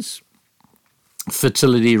communities,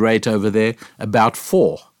 fertility rate over there about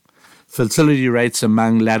 4. Fertility rates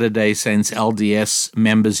among Latter-day Saints LDS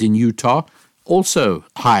members in Utah also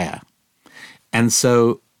higher. And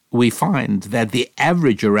so we find that the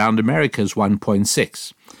average around America is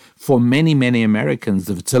 1.6. For many, many Americans,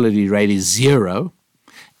 the fertility rate is 0.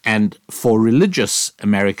 And for religious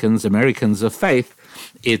Americans of faith,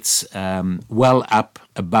 it's well up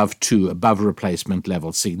above 2, above replacement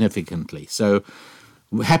level significantly. So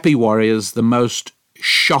Happy Warriors, the most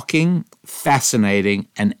shocking, fascinating,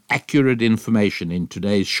 and accurate information in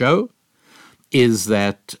today's show is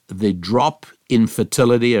that the drop in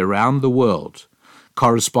fertility around the world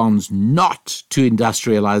corresponds not to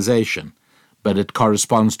industrialization, but it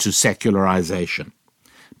corresponds to secularization.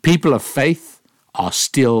 People of faith are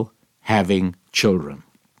still having children.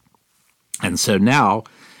 And so now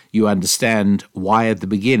you understand why at the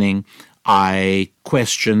beginning I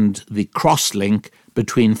questioned the cross-link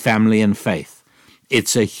between family and faith.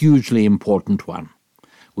 It's a hugely important one.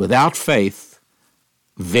 Without faith,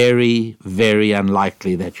 very, very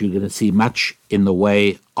unlikely that you're going to see much in the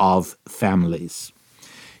way of families.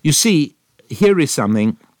 You see, here is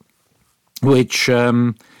something which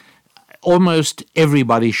almost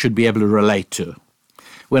everybody should be able to relate to.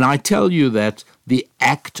 When I tell you that the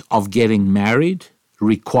act of getting married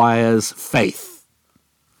requires faith,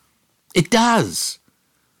 it does.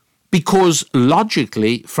 Because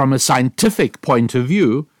logically, from a scientific point of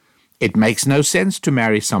view, it makes no sense to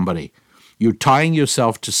marry somebody. You're tying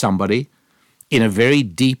yourself to somebody in a very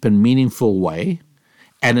deep and meaningful way,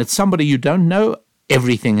 and it's somebody you don't know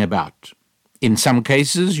everything about. In some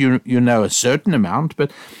cases, you know a certain amount,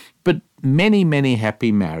 but many, many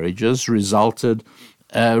happy marriages result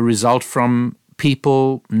from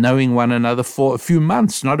people knowing one another for a few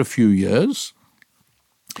months, not a few years.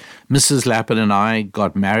 Mrs. Lappin and I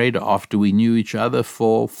got married after we knew each other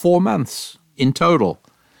for 4 months in total.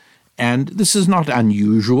 And this is not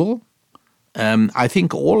unusual. I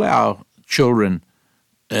think all our children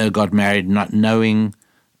got married not knowing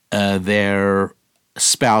their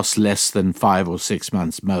spouse less than 5 or 6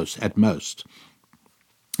 months at most.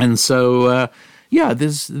 And so,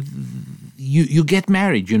 you get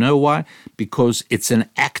married. You know why? Because it's an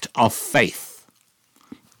act of faith.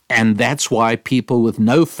 And that's why people with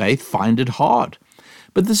no faith find it hard.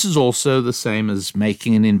 But this is also the same as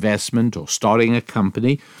making an investment or starting a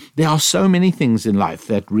company. There are so many things in life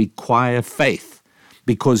that require faith,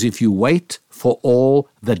 because if you wait for all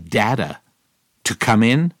the data to come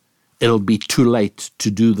in, it'll be too late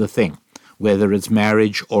to do the thing, whether it's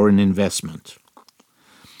marriage or an investment.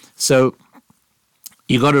 So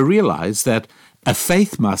you got to realize that a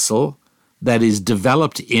faith muscle that is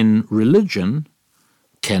developed in religion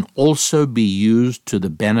can also be used to the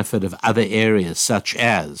benefit of other areas such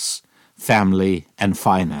as family and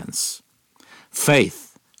finance.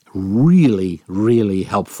 Faith, really, really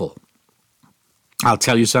helpful. I'll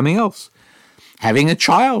tell you something else. Having a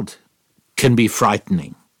child can be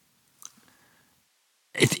frightening.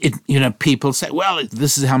 People say, well,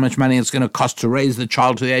 this is how much money it's going to cost to raise the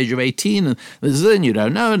child to the age of 18, and you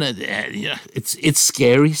don't know. It's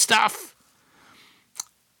scary stuff.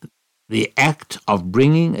 The act of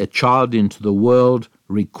bringing a child into the world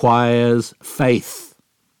requires faith.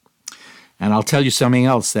 And I'll tell you something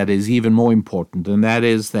else that is even more important, and that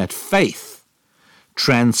is that faith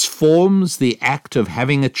transforms the act of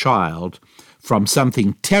having a child from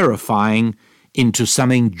something terrifying into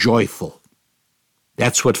something joyful.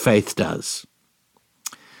 That's what faith does.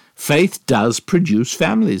 Faith does produce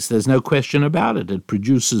families. There's no question about it. It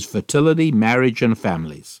produces fertility, marriage, and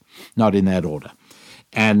families. Not in that order.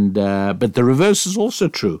 But the reverse is also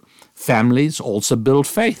true. Families also build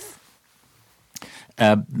faith.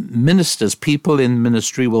 Ministers, people in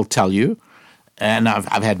ministry will tell you, and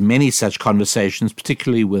I've had many such conversations,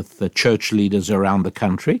 particularly with the church leaders around the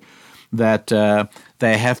country, that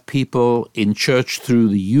they have people in church through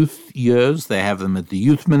the youth years, they have them at the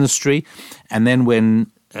youth ministry, and then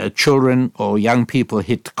when children or young people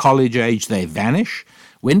hit college age, they vanish.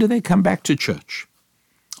 When do they come back to church?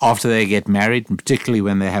 After they get married, and particularly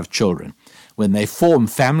when they have children. When they form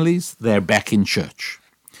families, they're back in church.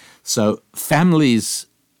 So families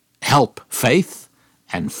help faith,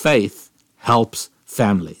 and faith helps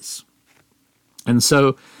families. And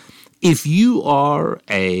so if you are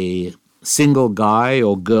a single guy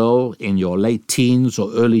or girl in your late teens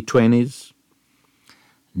or early 20s,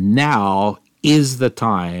 now is the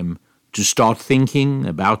time to start thinking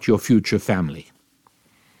about your future family.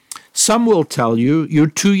 Some will tell you you're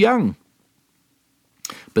too young.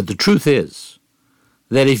 But the truth is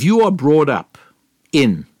that if you are brought up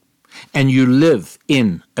in and you live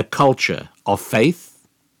in a culture of faith,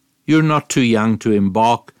 you're not too young to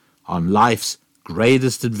embark on life's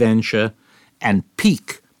greatest adventure and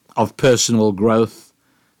peak of personal growth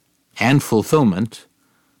and fulfillment,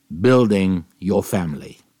 building your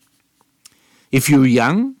family. If you're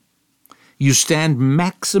young, you stand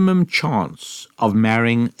maximum chance of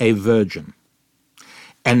marrying a virgin.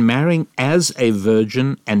 And marrying as a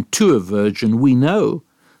virgin and to a virgin, we know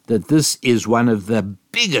that this is one of the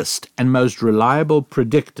biggest and most reliable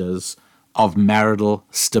predictors of marital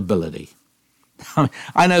stability.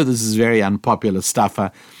 I know this is very unpopular stuff.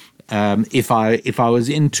 If I was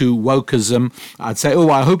into wokeism, I'd say,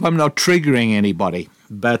 I hope I'm not triggering anybody.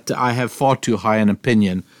 But I have far too high an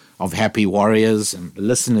opinion of happy warriors and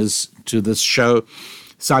listeners to this show.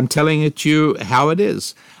 So I'm telling it to you how it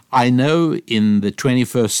is. I know in the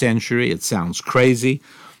 21st century it sounds crazy,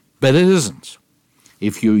 but it isn't.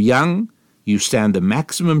 If you're young, you stand the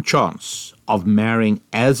maximum chance of marrying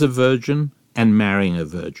as a virgin and marrying a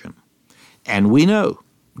virgin. And we know,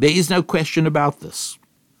 there is no question about this.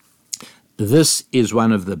 This is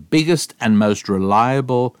one of the biggest and most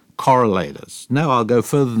reliable correlators. No, I'll go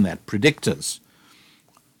further than that, predictors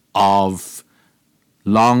of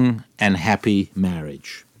long and happy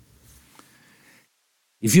marriage.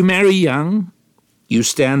 If you marry young, you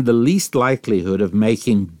stand the least likelihood of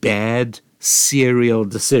making bad serial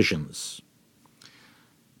decisions.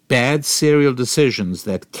 Bad serial decisions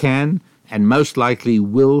that can and most likely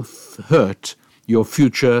will hurt your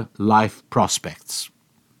future life prospects.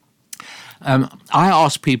 I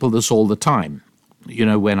ask people this all the time.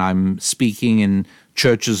 When I'm speaking in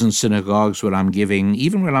churches and synagogues, when I'm giving,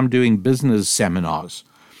 even when I'm doing business seminars,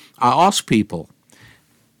 I ask people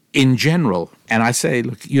in general, and I say,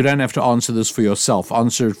 look, you don't have to answer this for yourself.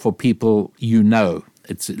 Answer it for people you know.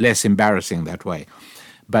 It's less embarrassing that way.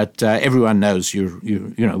 But everyone knows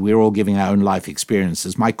we're all giving our own life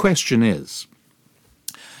experiences. My question is,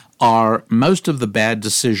 are most of the bad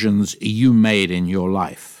decisions you made in your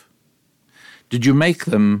life, did you make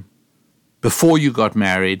them before you got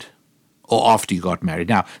married or after you got married?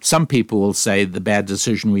 Now, some people will say the bad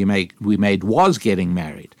decision we made was getting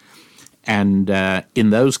married. And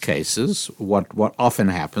in those cases, what often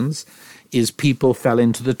happens is people fell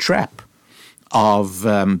into the trap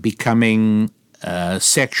of becoming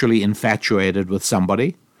sexually infatuated with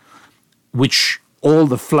somebody, which all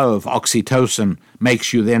the flow of oxytocin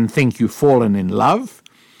makes you then think you've fallen in love,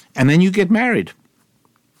 and then you get married.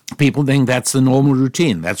 People think that's the normal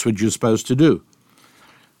routine. That's what you're supposed to do.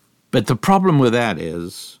 But the problem with that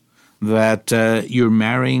is that you're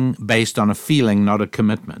marrying based on a feeling, not a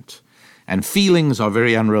commitment. And feelings are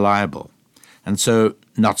very unreliable. And so,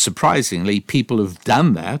 not surprisingly, people who've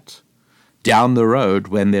done that down the road,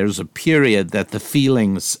 when there's a period that the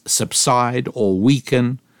feelings subside or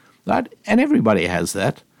weaken, right? And everybody has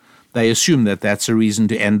that, they assume that that's a reason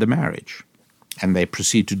to end the marriage. And they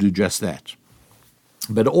proceed to do just that.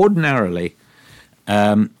 But ordinarily,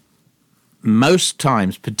 most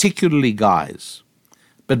times, particularly guys,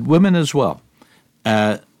 but women as well,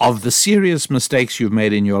 of the serious mistakes you've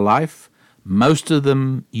made in your life, most of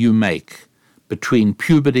them you make between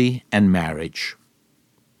puberty and marriage.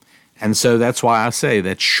 And so that's why I say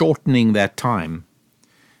that shortening that time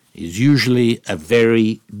is usually a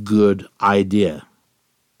very good idea.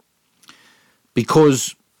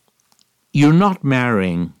 because you're not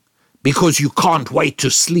marrying because you can't wait to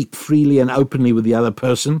sleep freely and openly with the other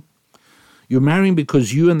person. You're marrying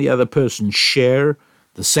because you and the other person share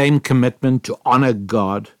the same commitment to honor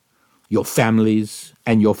God, your families,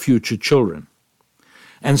 and your future children.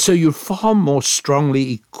 And so you're far more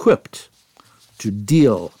strongly equipped to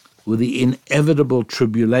deal with the inevitable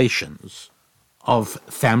tribulations of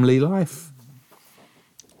family life.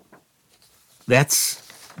 That's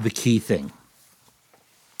the key thing.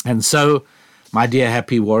 And so, my dear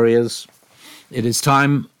happy warriors, it is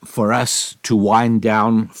time for us to wind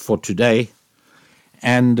down for today.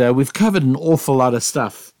 And we've covered an awful lot of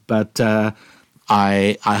stuff, but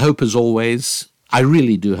I hope, as always, I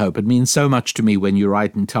really do hope. It means so much to me when you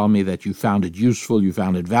write and tell me that you found it useful, you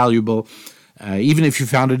found it valuable, even if you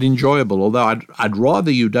found it enjoyable, although I'd rather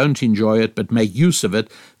you don't enjoy it but make use of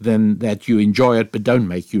it than that you enjoy it but don't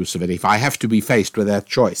make use of it, if I have to be faced with that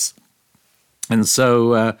choice. And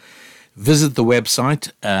so visit the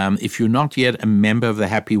website. If you're not yet a member of the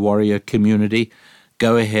Happy Warrior community,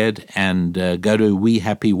 go ahead and go to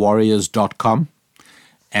wehappywarriors.com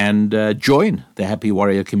and join the Happy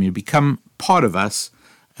Warrior community. Become part of us.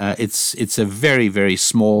 It's a very, very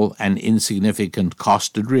small and insignificant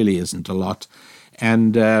cost. It really isn't a lot.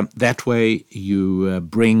 And that way you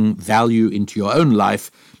bring value into your own life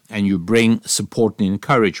and you bring support and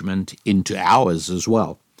encouragement into ours as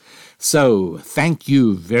well. So thank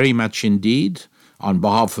you very much indeed on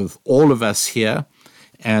behalf of all of us here.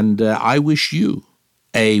 And I wish you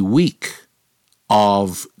a week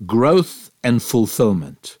of growth and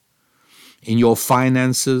fulfillment in your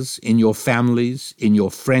finances, in your families, in your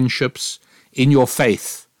friendships, in your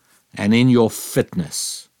faith, and in your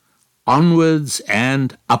fitness. Onwards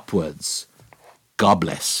and upwards. God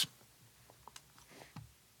bless.